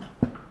Brahmana.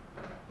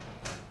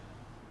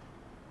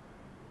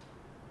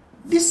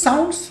 This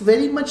sounds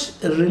very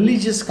much a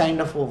religious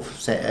kind of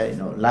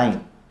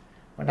line,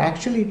 but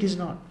actually it is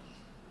not.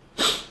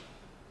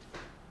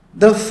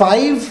 The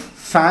 5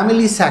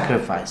 family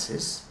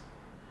sacrifices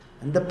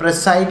and the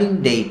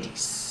presiding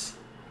deities.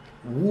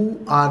 Who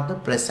are the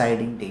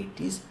presiding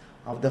deities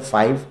of the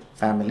 5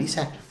 family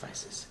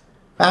sacrifices?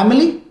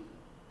 Family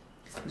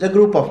is a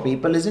group of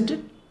people, isn't it?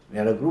 We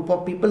are a group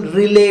of people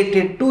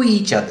related to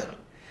each other.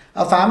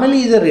 A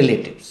family is a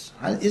relatives.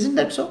 Isn't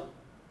that so?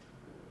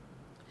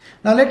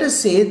 Now let us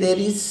say there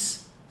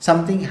is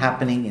something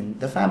happening in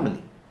the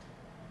family.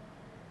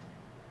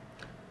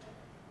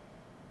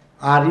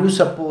 Are you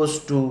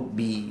supposed to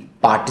be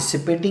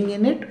participating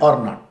in it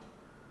or not?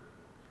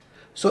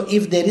 So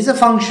if there is a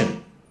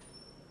function,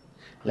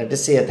 let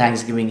us say a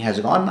Thanksgiving has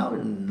gone now.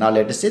 Now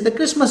let us say the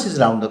Christmas is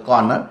around the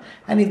corner,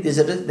 and if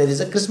there is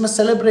a Christmas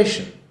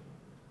celebration,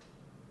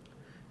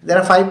 there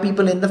are 5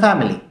 people in the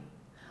family.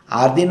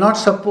 Are they not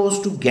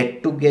supposed to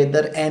get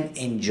together and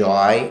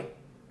enjoy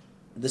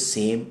the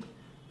same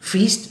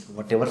feast,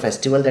 whatever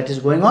festival that is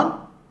going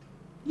on?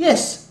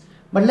 Yes.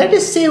 But let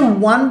us say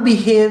one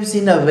behaves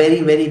in a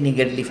very, very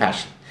niggardly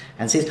fashion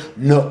and says,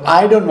 no,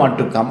 I don't want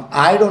to come.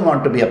 I don't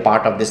want to be a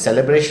part of this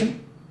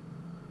celebration.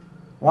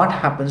 What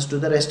happens to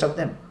the rest of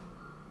them?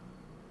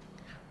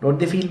 Don't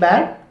they feel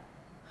bad?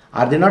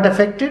 Are they not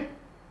affected?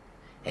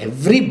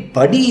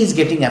 Everybody is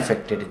getting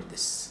affected in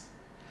this.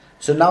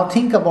 So now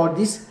think about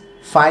these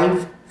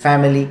 5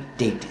 family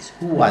deities.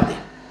 Who are they?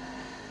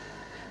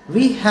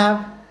 We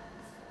have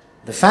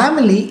the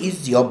family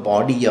is your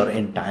body, your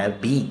entire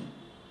being.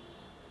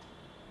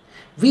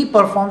 We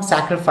perform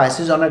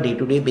sacrifices on a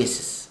day-to-day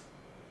basis,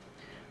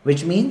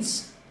 which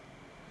means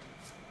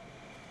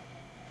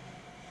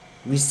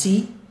we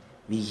see,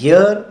 we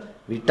hear,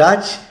 we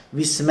touch,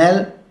 we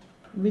smell,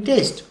 we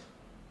taste.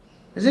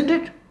 Isn't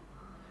it?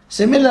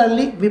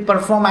 Similarly, we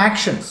perform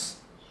actions.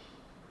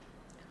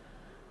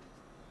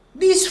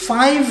 These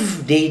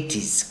 5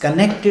 deities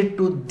connected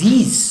to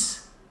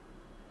these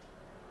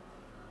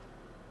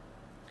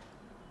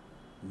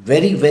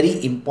very,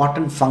 very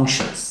important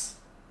functions.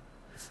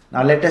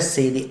 Now let us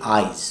say the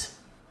eyes.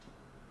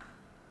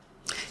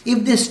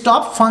 If they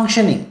stop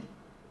functioning,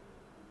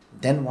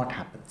 then what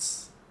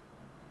happens?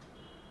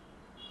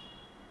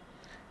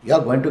 You are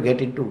going to get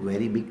into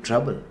very big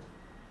trouble.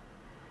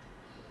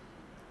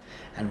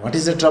 And what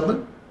is the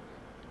trouble?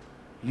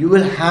 You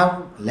will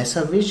have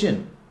lesser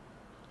vision.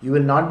 You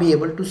will not be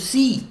able to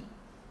see.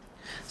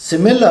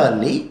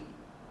 Similarly,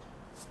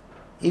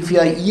 if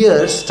your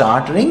ears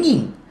start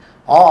ringing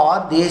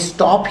or they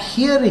stop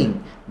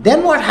hearing,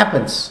 then what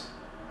happens?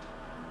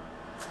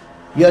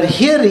 Your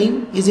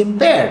hearing is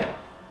impaired,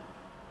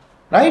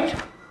 right?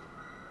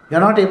 You are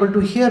not able to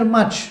hear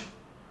much.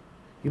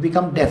 You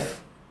become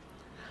deaf.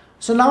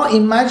 So now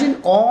imagine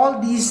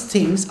all these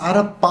things are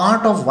a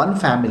part of one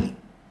family.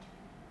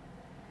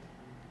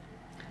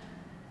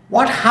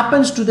 What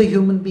happens to the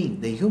human being?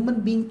 The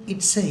human being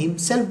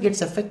himself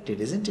gets affected,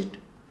 isn't it?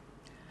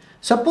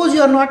 Suppose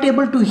you are not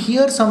able to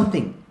hear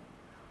something,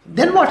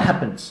 then what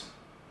happens?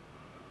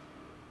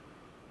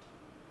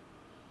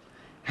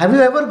 Have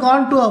you ever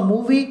gone to a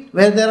movie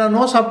where there are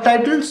no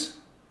subtitles?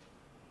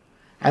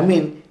 I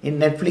mean, in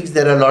Netflix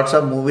there are lots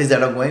of movies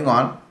that are going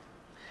on,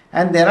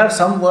 and there are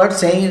some words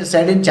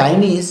said in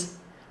Chinese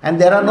and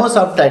there are no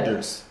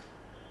subtitles.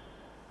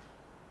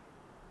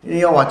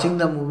 You are watching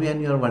the movie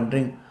and you are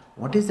wondering,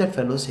 what is that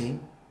fellow saying?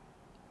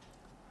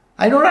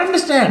 I don't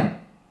understand.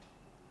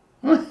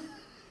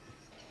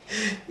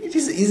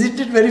 Isn't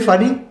it very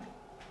funny?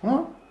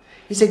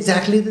 It's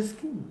exactly the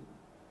thing.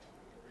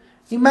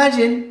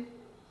 Imagine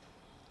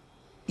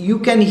you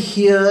can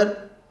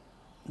hear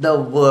the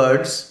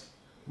words,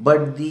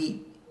 but the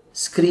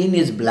screen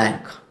is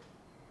blank.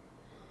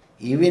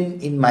 Even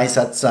in my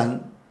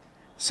satsang,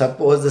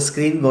 suppose the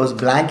screen goes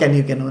blank and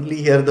you can only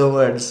hear the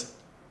words.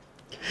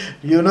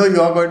 You know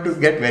you are going to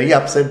get very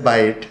upset by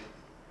it.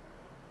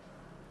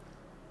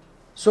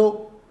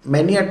 So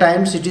many a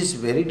times it is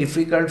very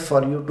difficult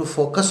for you to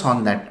focus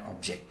on that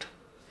object,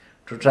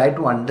 to try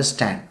to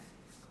understand.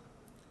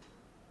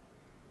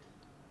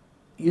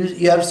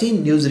 You have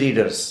seen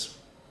newsreaders.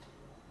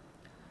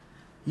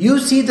 You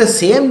see the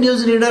same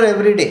newsreader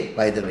every day,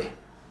 by the way.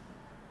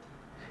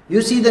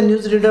 You see the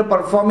newsreader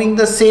performing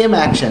the same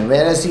action,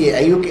 whereas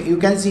you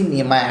can see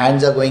me, my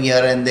hands are going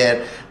here and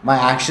there, my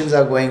actions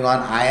are going on,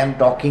 I am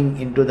talking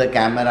into the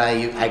camera,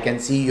 I can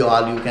see you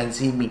all, you can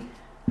see me.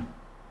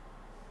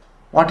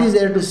 What is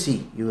there to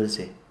see, you will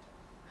say?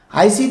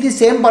 I see the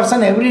same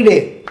person every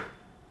day.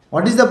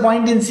 What is the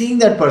point in seeing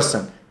that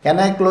person? Can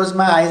I close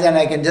my eyes and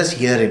I can just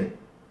hear him?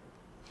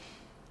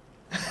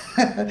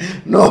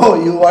 No,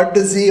 you want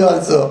to see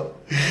also,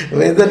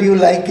 whether you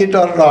like it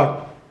or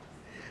not.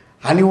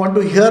 And you want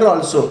to hear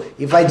also.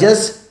 If I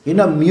just,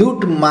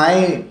 mute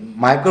my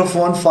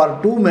microphone for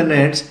 2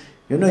 minutes,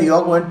 you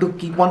are going to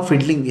keep on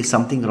fiddling. Is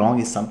something wrong?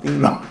 Is something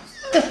wrong?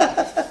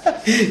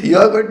 You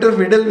are going to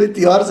fiddle with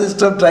your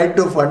system trying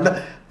to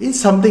find,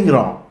 is something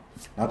wrong?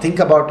 Now think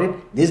about it.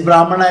 This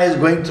Brahmana is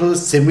going through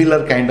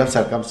similar kind of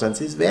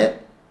circumstances where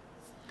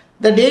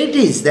the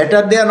deities they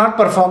are not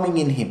performing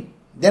in him.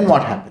 Then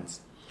what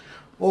happens?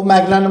 O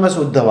magnanimous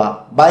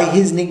Uddhava, by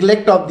his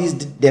neglect of these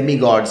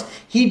demigods,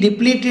 he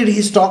depleted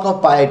his stock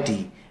of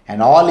piety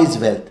and all his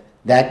wealth.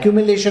 The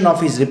accumulation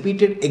of his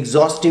repeated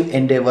exhaustive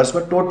endeavors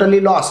were totally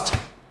lost.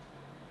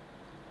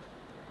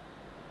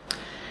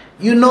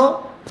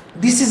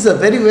 This is a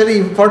very, very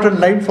important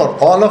line for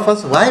all of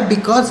us. Why?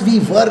 Because we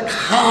work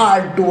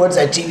hard towards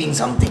achieving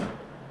something.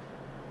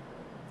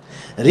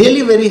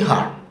 Really very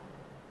hard.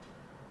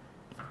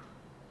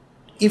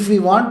 If we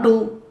want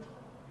to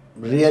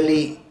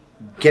really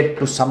get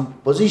to some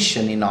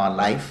position in our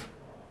life,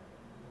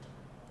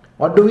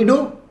 what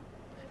do?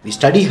 We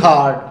study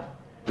hard,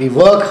 we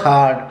work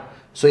hard.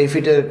 So if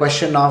it is a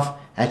question of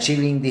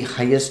achieving the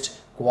highest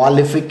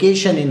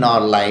qualification in our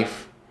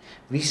life,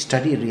 we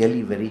study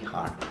really very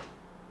hard.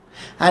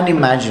 And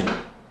imagine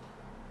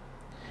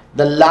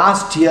the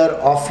last year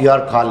of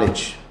your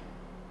college,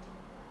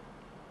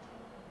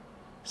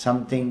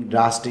 something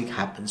drastic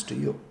happens to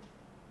you.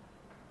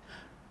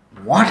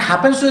 What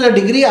happens to the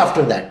degree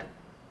after that?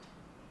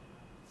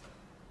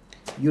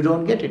 You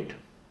don't get it.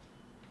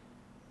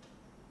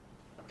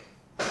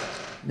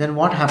 Then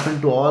what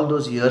happened to all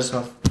those years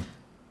of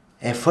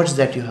efforts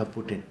that you have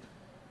put in?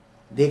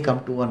 They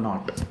come to a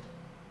naught.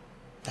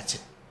 That's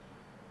it.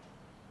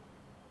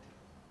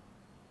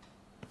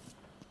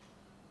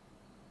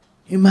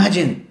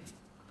 Imagine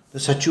the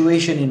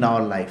situation in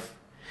our life.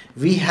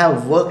 We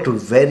have worked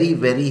very,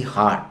 very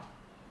hard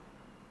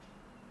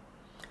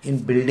in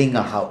building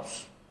a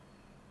house.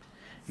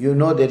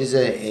 There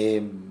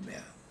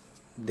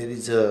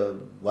is a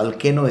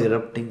volcano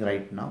erupting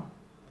right now.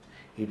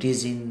 It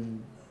is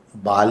in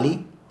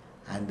Bali,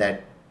 and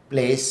that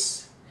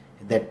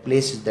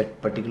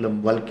particular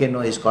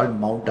volcano is called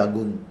Mount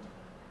Agung.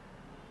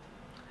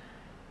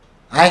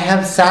 I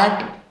have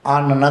sat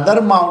on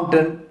another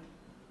mountain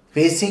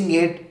facing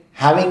it,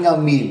 having a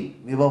meal.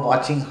 We were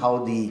watching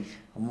how the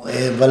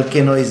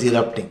volcano is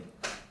erupting.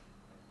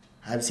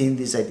 I have seen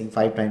this, I think,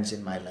 5 times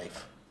in my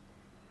life.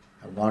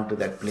 I have gone to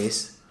that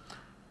place.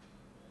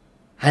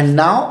 And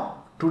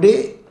now,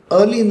 today,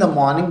 early in the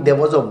morning, there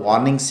was a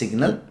warning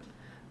signal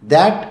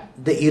that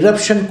the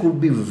eruption could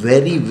be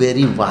very,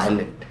 very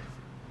violent.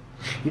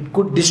 It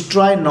could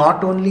destroy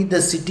not only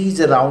the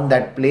cities around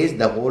that place,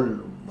 the whole,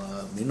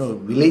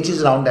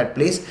 villages around that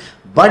place,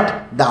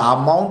 but the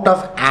amount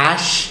of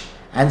ash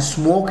and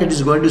smoke it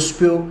is going to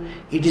spew,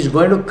 it is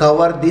going to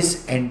cover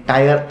this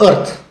entire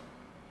earth.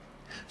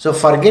 So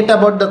forget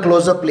about the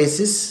closer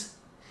places.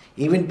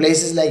 Even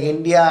places like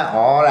India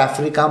or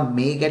Africa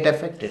may get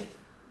affected.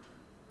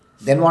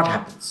 Then what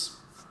happens?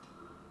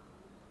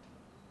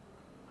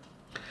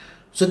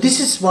 So this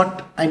is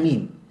what I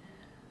mean.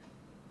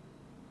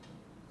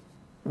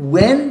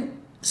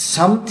 When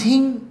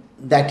something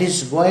that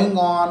is going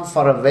on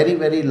for a very,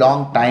 very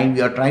long time.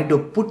 You are trying to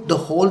put the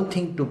whole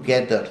thing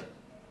together.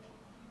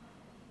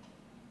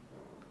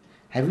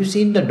 Have you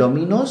seen the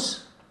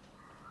dominoes?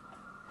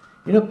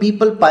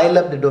 People pile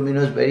up the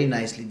dominoes very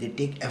nicely. They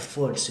take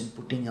efforts in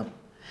putting up.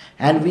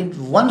 And with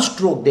one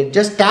stroke, they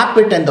just tap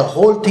it and the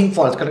whole thing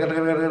falls.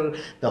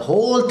 The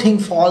whole thing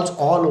falls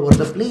all over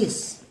the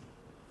place.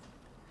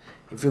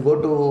 If you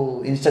go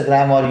to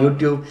Instagram or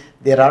YouTube,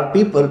 there are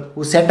people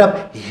who set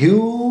up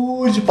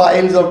huge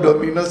piles of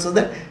dominoes so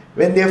that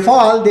when they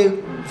fall,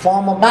 they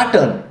form a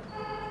pattern.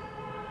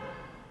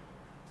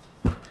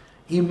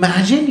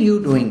 Imagine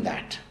you doing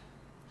that.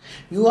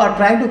 You are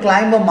trying to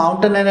climb a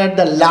mountain and at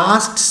the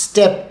last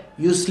step,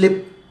 you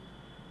slip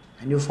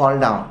and you fall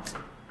down.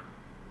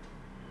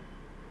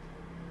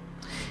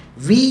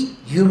 We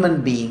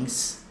human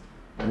beings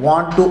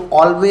want to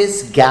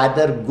always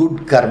gather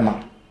good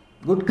karma.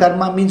 Good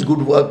karma means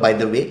good work, by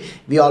the way.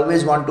 We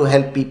always want to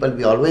help people.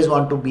 We always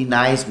want to be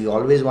nice. We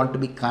always want to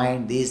be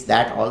kind. This,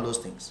 that, all those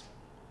things.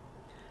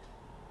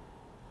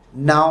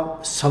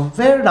 Now,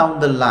 somewhere down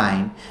the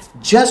line,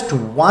 just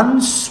one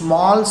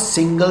small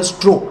single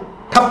stroke,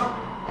 thump,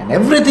 and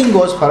everything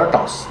goes for a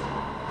toss.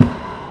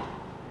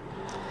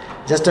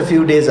 Just a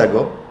few days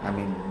ago,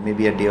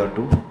 maybe a day or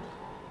two,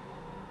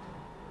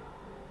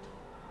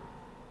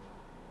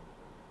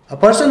 a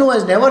person who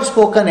has never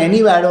spoken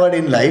any bad word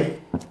in life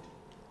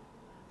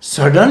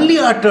suddenly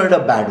uttered a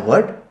bad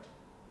word,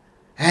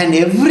 and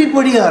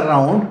everybody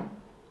around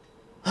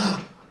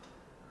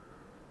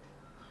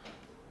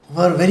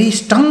were very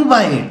stung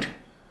by it.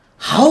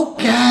 How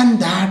can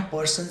that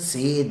person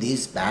say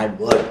this bad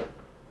word?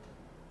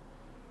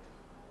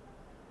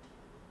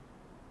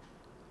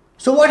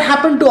 So what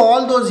happened to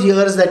all those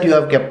years that you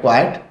have kept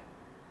quiet?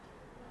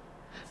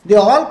 They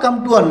all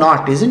come to a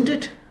knot, isn't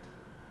it?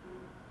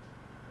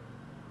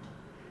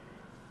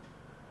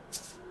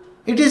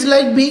 It is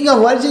like being a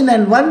virgin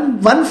and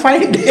one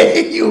fine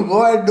day you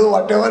go and do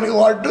whatever you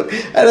want to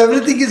and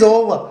everything is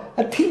over.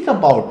 And think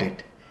about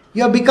it.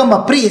 You have become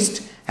a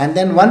priest and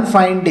then one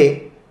fine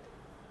day,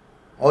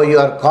 you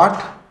are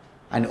caught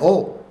and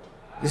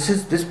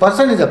this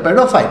person is a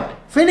pedophile.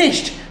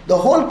 Finished. The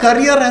whole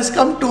career has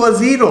come to a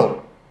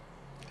zero.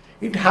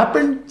 It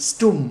happens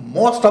to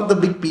most of the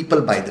big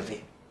people, by the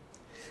way.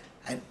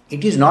 And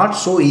it is not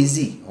so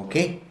easy,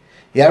 okay?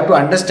 You have to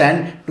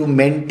understand, to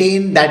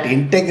maintain that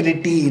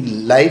integrity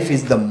in life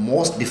is the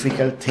most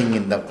difficult thing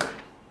in the world.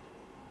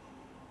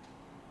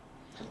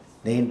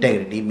 The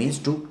integrity means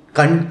to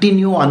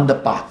continue on the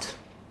path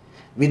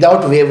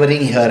without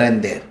wavering here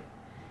and there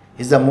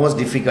is the most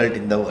difficult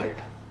in the world.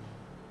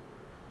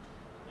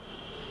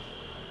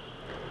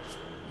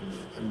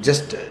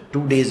 Just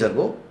 2 days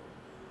ago,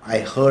 I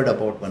heard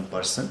about one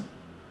person.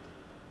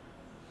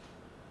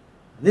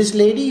 This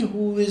lady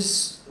who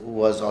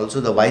was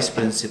also the vice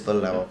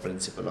principal or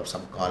principal of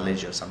some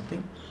college or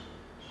something.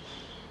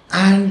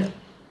 And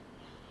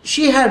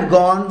she had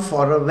gone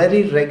for a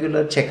very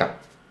regular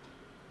checkup.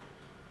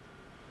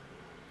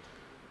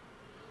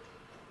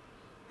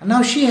 And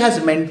now she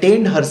has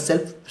maintained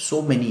herself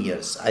so many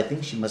years. I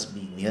think she must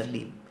be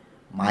nearly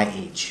my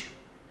age.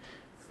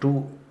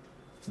 2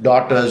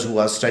 daughters who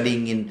are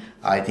studying in,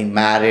 I think,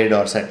 married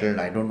or settled.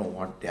 I don't know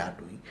what they are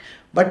doing.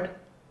 But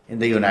in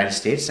the United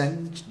States,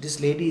 and this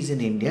lady is in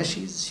India.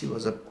 She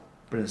was a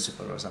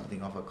principal or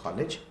something of a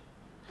college.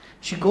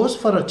 She goes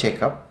for a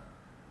checkup,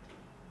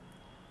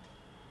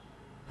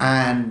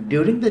 and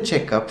during the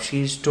checkup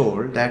she is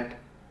told that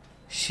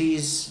she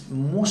is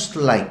most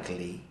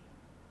likely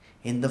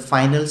in the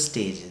final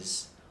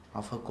stages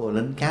of a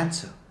colon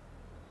cancer.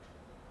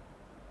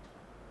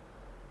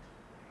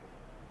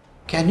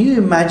 Can you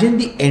imagine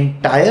the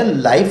entire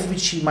life which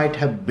she might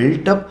have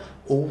built up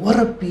over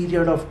a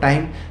period of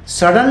time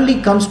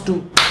suddenly comes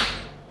to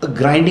a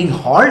grinding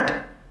halt?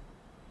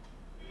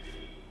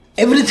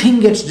 Everything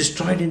gets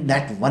destroyed in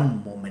that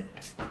one moment.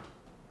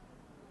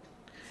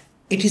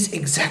 It is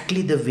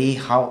exactly the way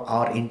how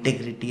our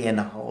integrity and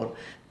our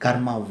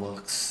karma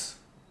works.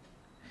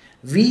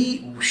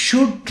 We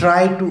should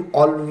try to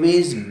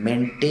always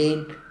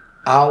maintain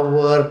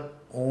our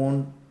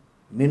own,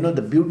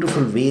 the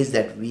beautiful ways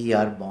that we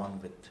are born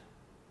with.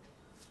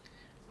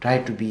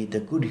 Try to be the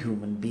good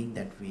human being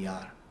that we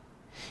are.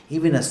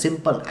 Even a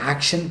simple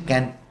action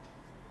can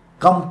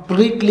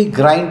completely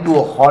grind to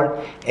a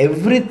halt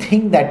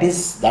everything that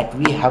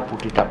we have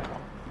put it up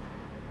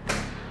on.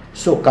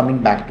 So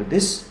coming back to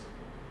this,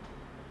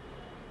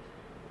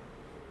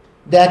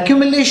 the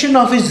accumulation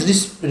of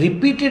his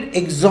repeated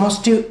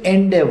exhaustive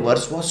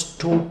endeavors was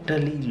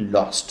totally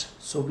lost.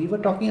 So we were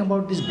talking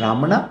about this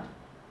Brahmana.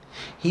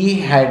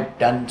 He had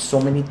done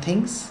so many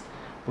things,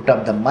 put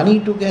up the money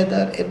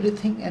together,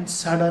 everything, and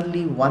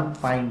suddenly one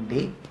fine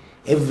day,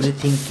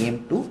 everything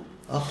came to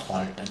a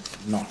halt and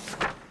knot.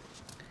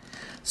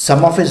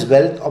 Some of his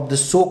wealth of the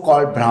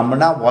so-called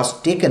Brahmana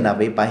was taken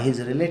away by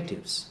his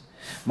relatives.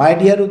 My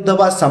dear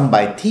Uddhava, some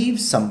by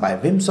thieves, some by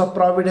whims of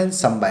providence,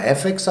 some by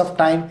effects of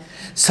time,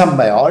 some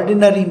by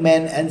ordinary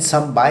men, and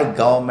some by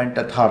government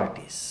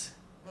authorities.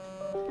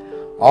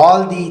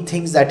 All the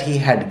things that he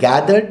had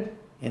gathered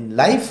in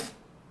life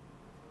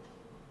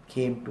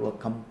came to a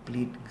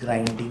complete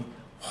grinding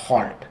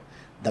halt.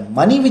 The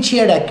money which he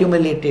had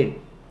accumulated,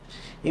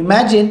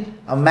 imagine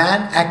a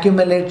man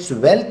accumulates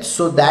wealth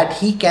so that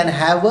he can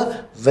have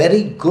a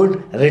very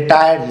good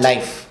retired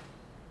life.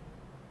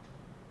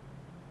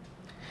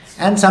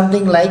 And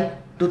something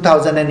like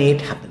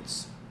 2008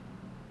 happens.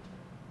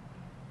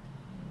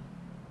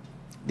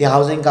 The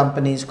housing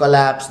companies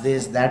collapse,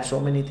 this, that, so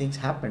many things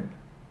happened.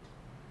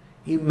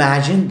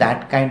 Imagine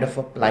that kind of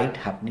a plight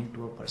happening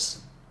to a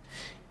person.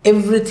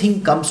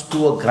 Everything comes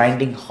to a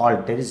grinding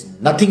halt. There is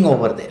nothing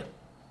over there.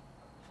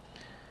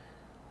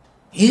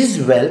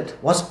 His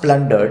wealth was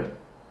plundered.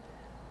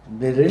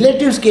 The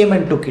relatives came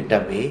and took it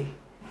away.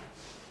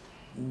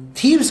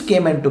 Thieves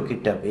came and took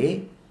it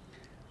away.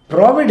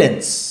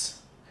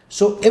 Providence.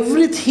 So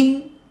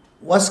everything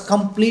was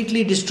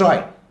completely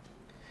destroyed.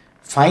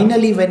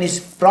 Finally, when his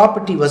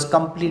property was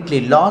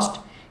completely lost,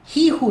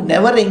 he who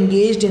never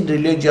engaged in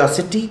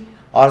religiosity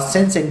or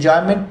sense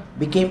enjoyment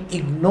became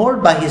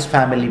ignored by his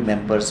family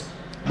members.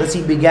 Thus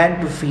he began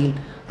to feel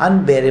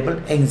unbearable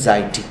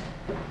anxiety.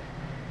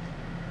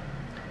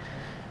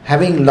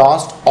 Having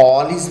lost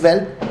all his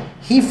wealth,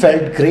 he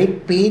felt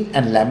great pain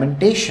and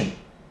lamentation.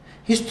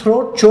 His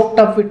throat choked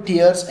up with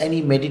tears and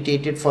he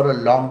meditated for a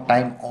long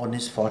time on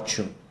his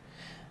fortune.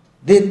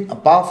 Then a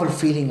powerful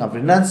feeling of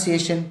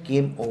renunciation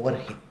came over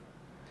him.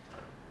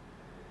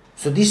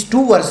 So these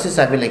two verses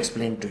I will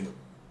explain to you.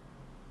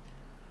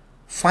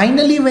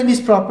 Finally, when his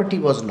property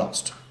was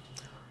lost,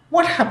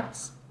 what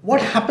happens?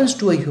 What happens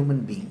to a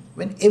human being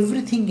when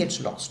everything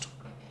gets lost?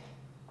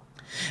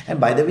 And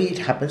by the way, it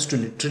happens to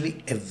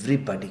literally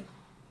everybody.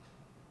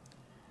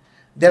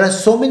 There are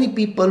so many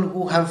people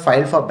who have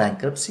filed for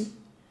bankruptcy.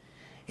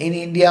 In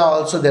India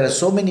also, there are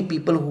so many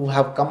people who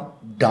have come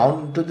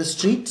down into the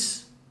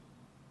streets.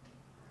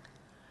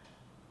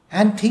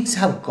 And things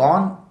have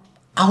gone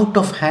out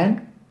of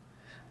hand.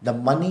 The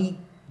money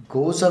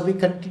goes away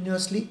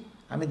continuously.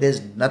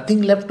 There's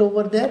nothing left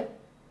over there.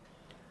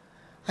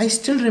 I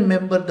still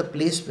remember the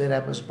place where I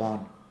was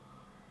born.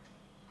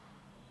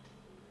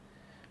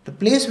 The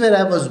place where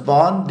I was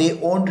born,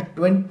 they owned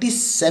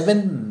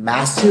 27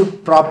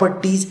 massive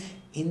properties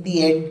in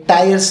the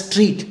entire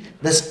street.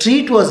 The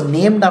street was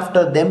named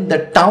after them.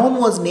 The town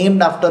was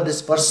named after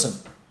this person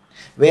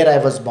where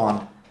I was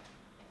born.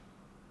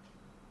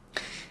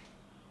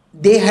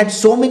 They had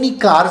so many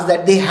cars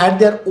that they had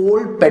their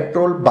old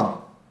petrol bunk.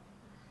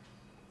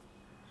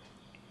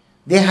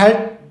 They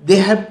had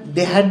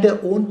their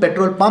own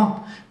petrol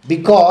pump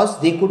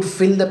because they could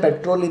fill the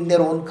petrol in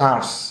their own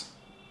cars.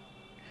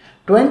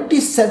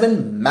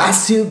 27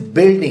 massive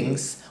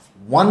buildings,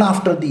 one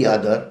after the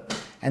other,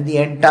 and the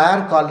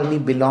entire colony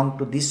belonged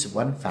to this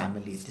one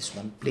family, this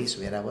one place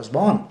where I was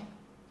born.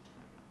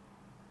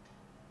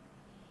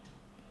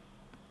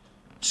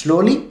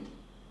 Slowly,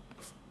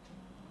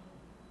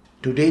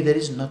 today there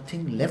is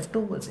nothing left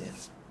over there.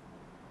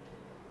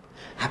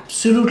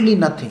 Absolutely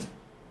nothing.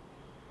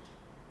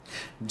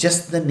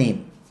 Just the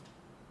name.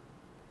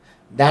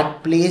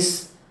 That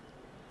place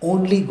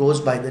only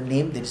goes by the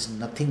name. There is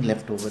nothing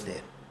left over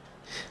there.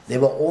 They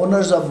were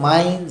owners of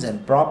mines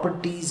and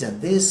properties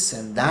and this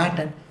and that,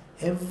 and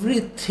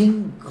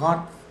everything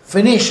got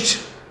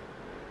finished.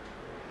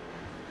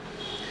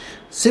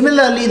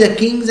 Similarly, the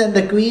kings and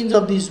the queens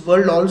of this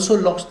world also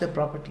lost their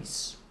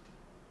properties.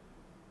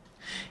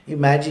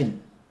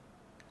 Imagine,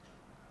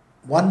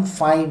 one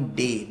fine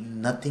day,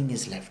 nothing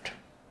is left.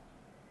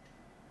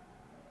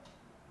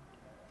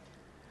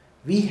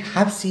 We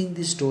have seen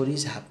these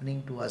stories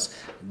happening to us.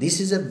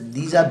 These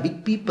are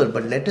big people,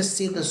 but let us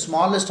say the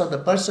smallest or the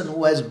person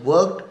who has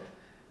worked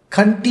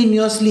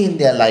continuously in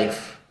their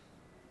life.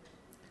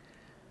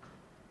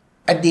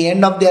 At the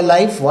end of their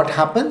life, what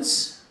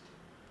happens?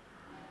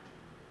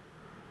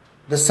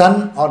 The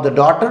son or the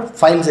daughter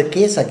files a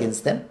case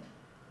against them,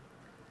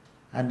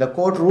 and the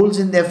court rules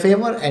in their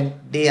favor, and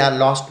they are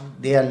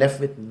left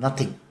with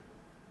nothing.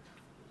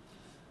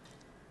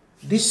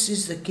 This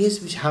is the case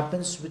which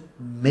happens with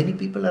many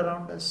people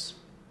around us.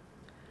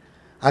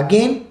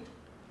 Again,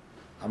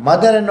 a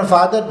mother and a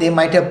father, they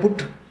might have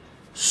put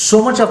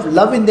so much of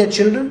love in their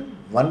children.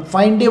 One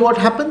fine day, what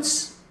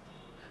happens?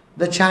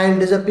 The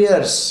child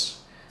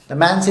disappears. The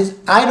man says,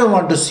 I don't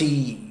want to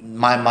see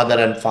my mother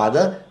and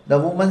father. The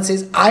woman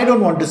says, I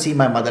don't want to see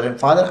my mother and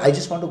father. I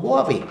just want to go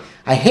away.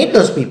 I hate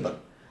those people.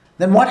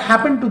 Then what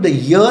happened to the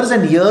years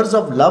and years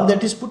of love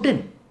that is put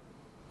in?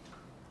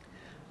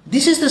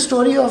 This is the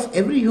story of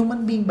every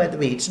human being, by the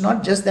way. It's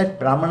not just that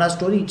Brahmana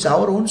story, it's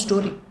our own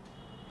story.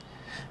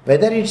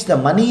 Whether it's the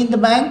money in the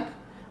bank,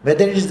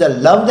 whether it's the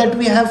love that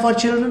we have for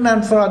children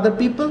and for other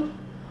people,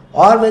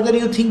 or whether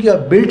you think you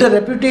have built a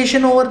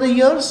reputation over the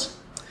years,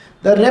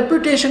 the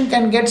reputation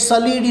can get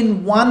sullied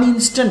in one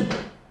instant.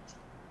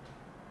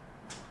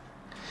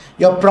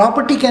 Your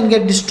property can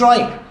get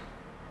destroyed.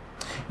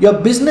 Your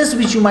business,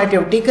 which you might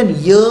have taken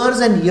years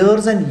and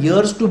years and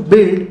years to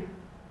build,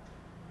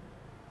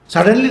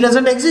 suddenly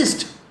doesn't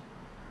exist.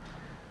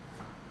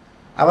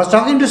 I was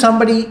talking to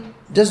somebody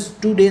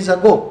just 2 days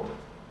ago,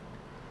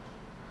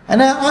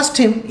 and I asked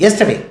him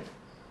yesterday,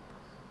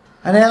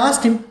 And I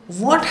asked him,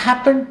 what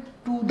happened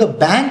to the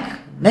bank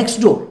next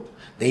door?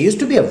 There used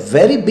to be a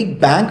very big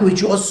bank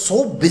which was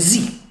so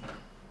busy.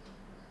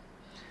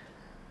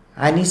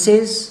 And he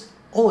says,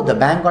 oh, the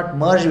bank got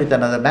merged with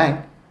another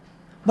bank.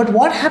 But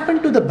what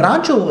happened to the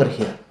branch over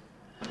here?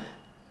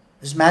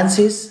 This man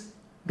says,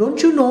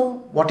 don't you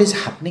know what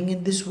is happening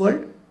in this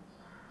world?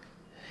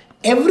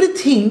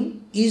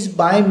 Everything is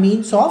by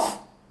means of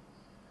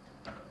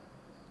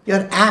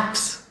your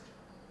apps.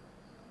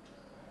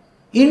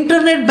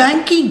 Internet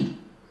banking.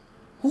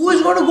 Who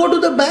is going to go to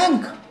the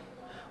bank?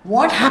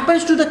 What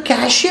happens to the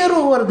cashier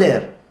over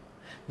there?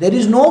 There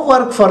is no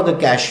work for the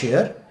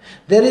cashier.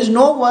 There is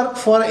no work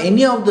for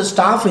any of the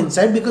staff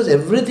inside because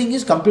everything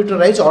is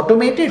computerized,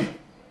 automated.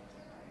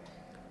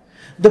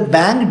 The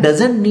bank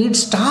doesn't need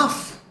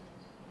staff.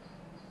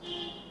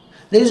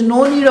 There is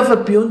no need of a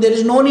peon. There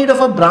is no need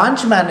of a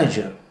branch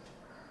manager.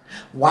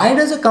 Why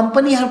does a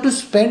company have to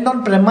spend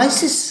on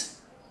premises?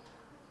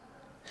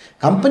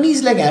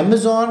 Companies like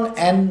Amazon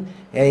and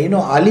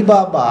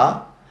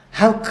Alibaba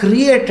have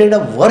created a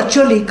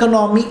virtual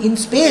economy in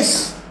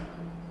space.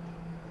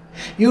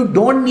 You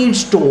don't need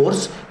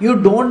stores.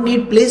 You don't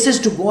need places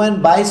to go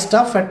and buy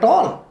stuff at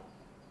all.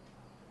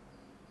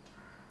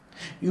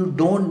 You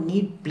don't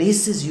need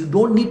places. You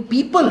don't need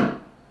people.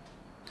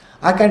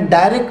 I can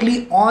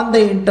directly on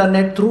the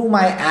internet through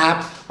my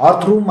app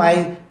or through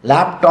my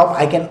laptop,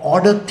 I can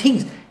order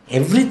things.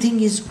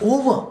 Everything is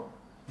over.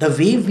 The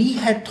way we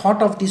had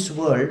thought of this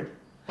world,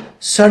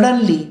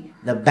 suddenly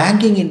the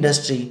banking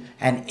industry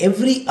and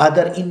every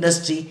other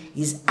industry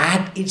is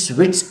at its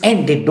wit's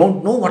end. They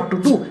don't know what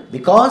to do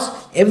because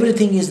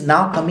everything is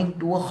now coming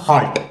to a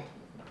halt.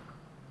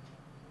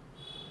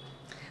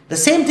 The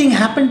same thing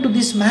happened to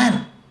this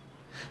man.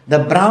 The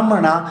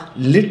Brahmana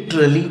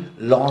literally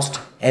lost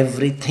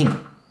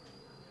everything.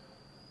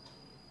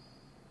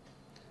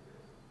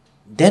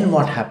 Then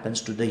what happens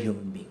to the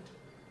human being?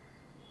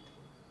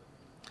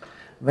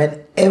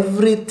 When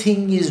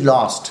everything is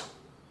lost,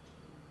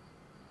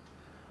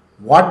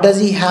 what does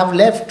he have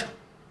left?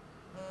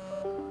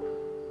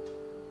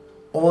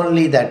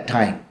 Only that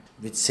time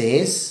which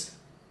says,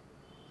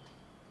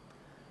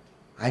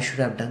 I should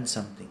have done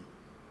something.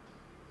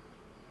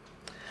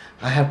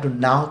 I have to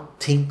now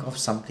think of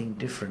something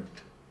different.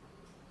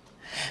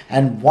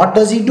 And what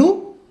does he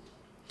do?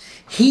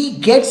 He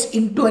gets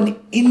into an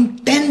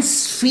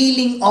intense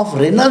feeling of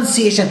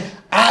renunciation.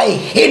 I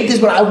hate this,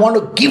 but I want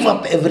to give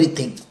up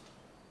everything.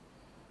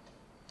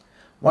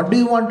 What do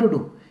you want to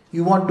do?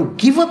 You want to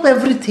give up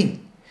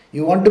everything.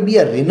 You want to be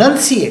a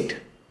renunciate.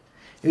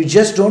 You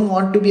just don't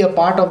want to be a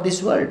part of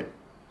this world.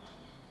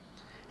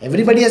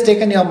 Everybody has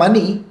taken your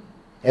money.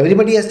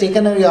 Everybody has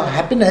taken away your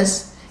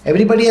happiness.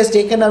 Everybody has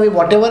taken away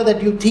whatever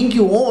that you think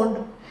you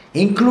owned,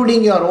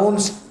 including your own,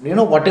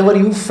 whatever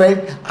you felt,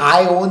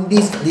 I own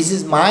this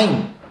is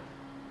mine.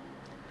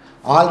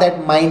 All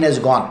that mine has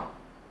gone.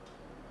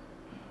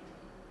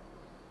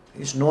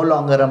 It's no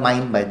longer a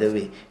mine, by the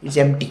way. It's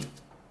empty.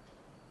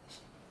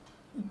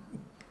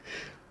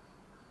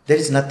 There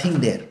is nothing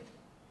there.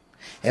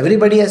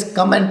 Everybody has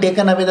come and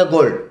taken away the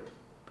gold.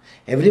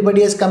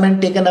 Everybody has come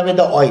and taken away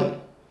the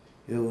oil.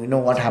 You know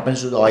what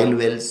happens to the oil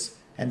wells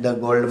and the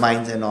gold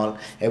mines and all.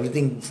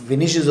 Everything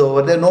finishes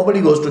over there.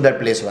 Nobody goes to that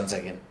place once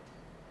again.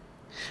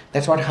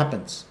 That's what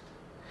happens.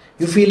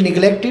 You feel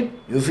neglected.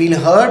 You feel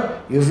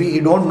hurt.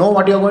 You don't know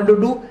what you are going to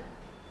do.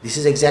 This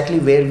is exactly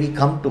where we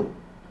come to.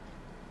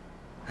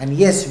 And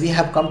yes, we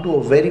have come to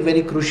a very,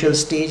 very crucial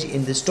stage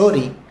in the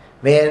story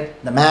where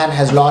the man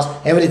has lost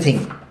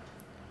everything.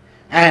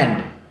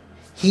 And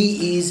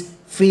he is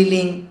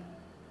feeling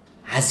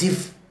as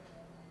if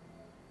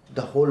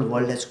the whole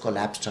world has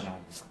collapsed around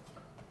him.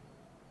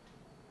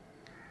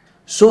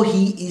 So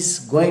he is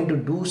going to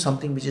do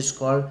something which is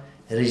called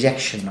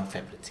rejection of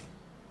everything.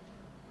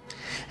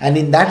 And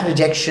in that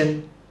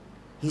rejection,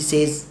 he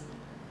says,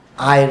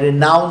 I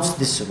renounce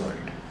this world.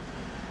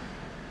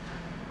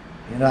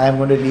 I am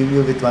going to leave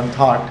you with one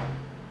thought.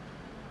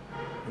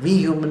 We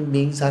human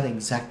beings are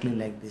exactly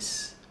like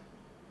this.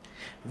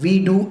 We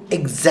do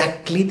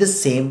exactly the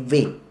same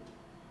way.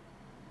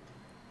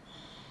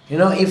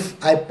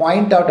 If I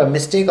point out a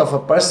mistake of a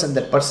person,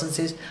 that person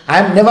says, I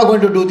am never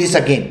going to do this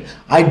again.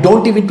 I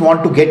don't even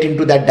want to get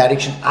into that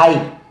direction.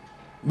 I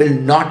will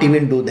not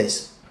even do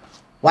this.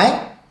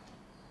 Why?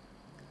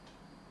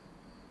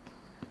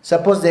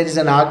 Suppose there is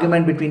an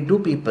argument between two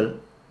people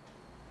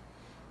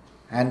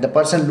and the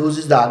person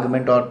loses the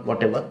argument or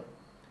whatever.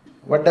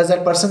 What does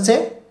that person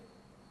say?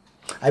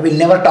 I will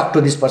never talk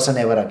to this person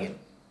ever again.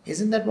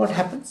 Isn't that what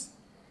happens?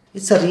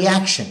 It's a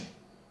reaction.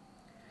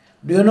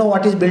 Do you know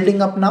what is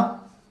building up now?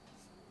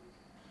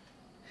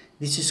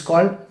 This is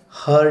called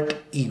hurt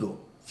ego.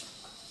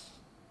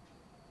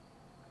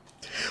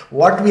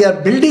 What we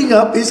are building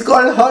up is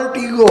called hurt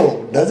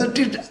ego. Doesn't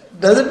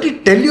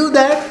it tell you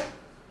that?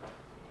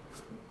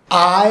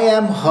 I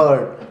am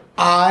hurt.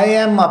 I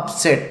am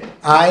upset.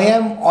 I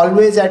am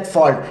always at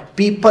fault.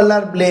 People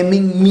are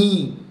blaming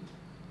me.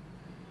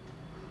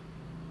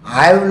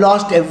 I have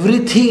lost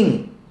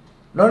everything.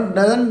 No,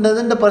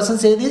 doesn't the person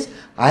say this?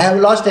 I have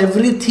lost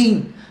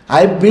everything.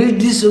 I built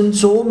this in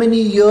so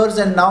many years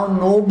and now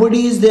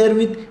nobody is there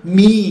with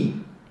me.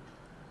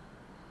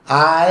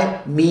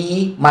 I,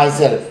 me,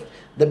 myself.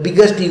 The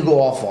biggest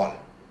ego of all.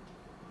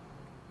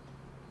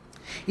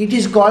 It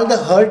is called the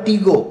hurt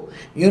ego.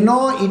 You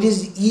know, it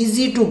is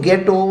easy to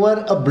get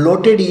over a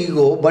bloated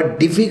ego but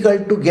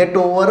difficult to get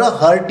over a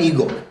hurt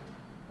ego.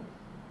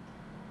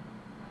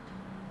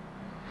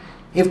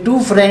 If two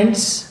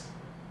friends,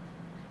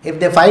 if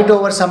they fight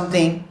over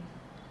something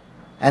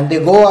and they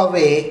go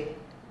away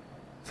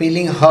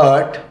feeling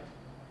hurt,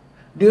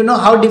 do you know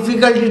how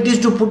difficult it is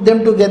to put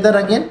them together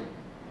again?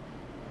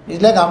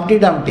 It's like Humpty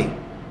Dumpty.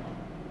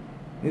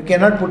 You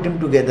cannot put him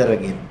together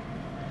again.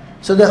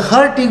 So the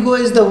hurt ego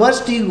is the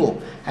worst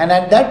ego. And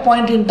at that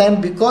point in time,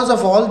 because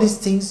of all these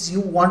things, you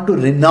want to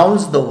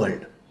renounce the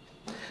world.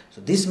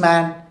 So this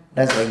man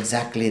does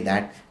exactly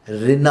that.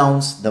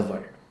 Renounce the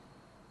world.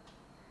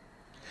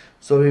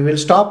 So we will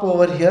stop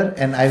over here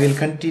and I will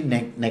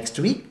continue next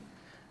week.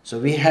 So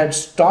we had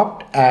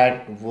stopped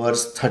at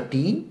verse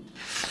 13.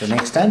 So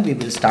next time we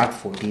will start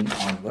 14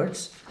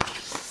 onwards.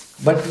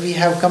 But we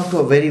have come to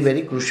a very,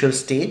 very crucial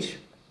stage.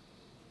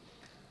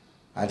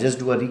 I'll just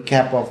do a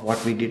recap of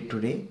what we did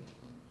today.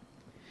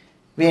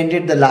 We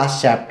ended the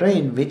last chapter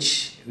in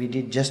which we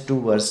did just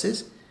 2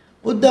 verses.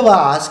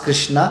 Uddhava asked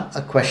Krishna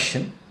a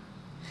question.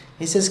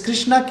 He says,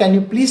 Krishna, can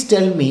you please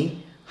tell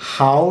me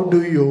how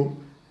do you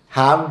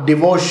have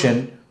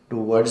devotion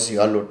towards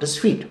your lotus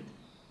feet?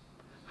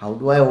 How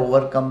do I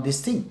overcome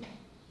this thing?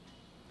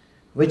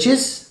 Which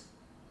is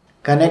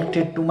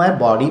connected to my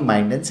body,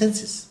 mind and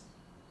senses.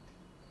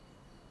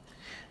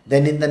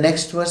 Then in the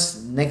next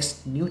verse,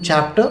 next new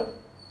chapter,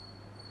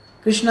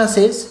 Krishna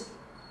says,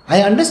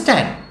 I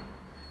understand.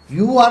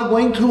 You are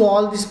going through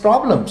all these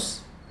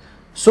problems.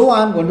 So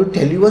I am going to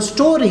tell you a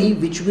story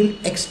which will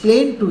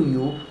explain to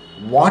you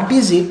what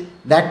is it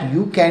that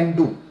you can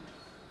do.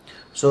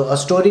 So a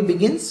story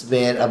begins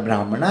where a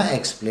Brahmana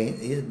explains,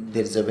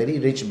 there is a very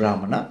rich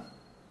Brahmana.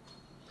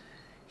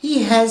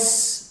 He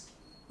has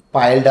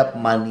piled up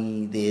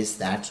money, this,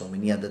 that, so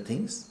many other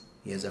things.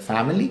 He has a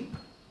family.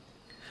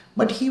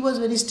 But he was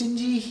very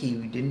stingy. He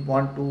didn't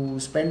want to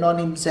spend on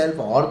himself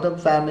or the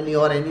family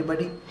or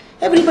anybody.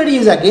 Everybody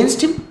is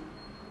against him.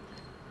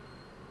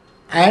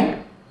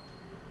 And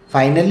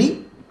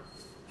finally,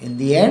 in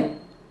the end,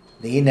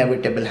 the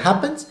inevitable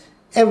happens.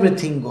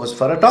 Everything goes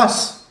for a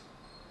toss.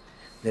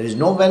 There is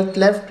no wealth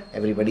left.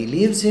 Everybody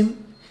leaves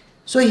him.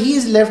 So he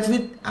is left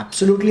with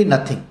absolutely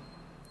nothing.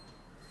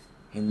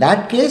 In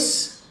that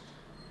case,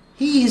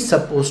 he is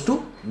supposed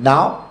to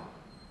now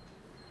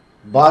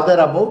bother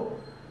about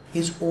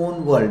his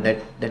own world,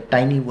 that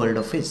tiny world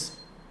of his.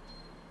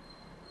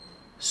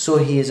 So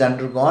he has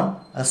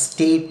undergone a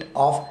state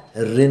of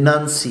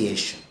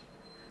renunciation.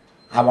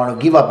 I want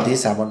to give up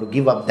this, I want to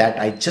give up that,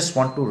 I just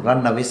want to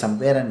run away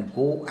somewhere and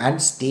go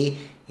and stay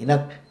in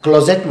a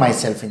closet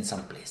myself in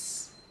some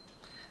place.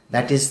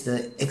 That is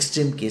the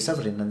extreme case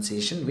of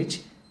renunciation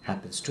which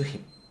happens to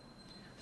him.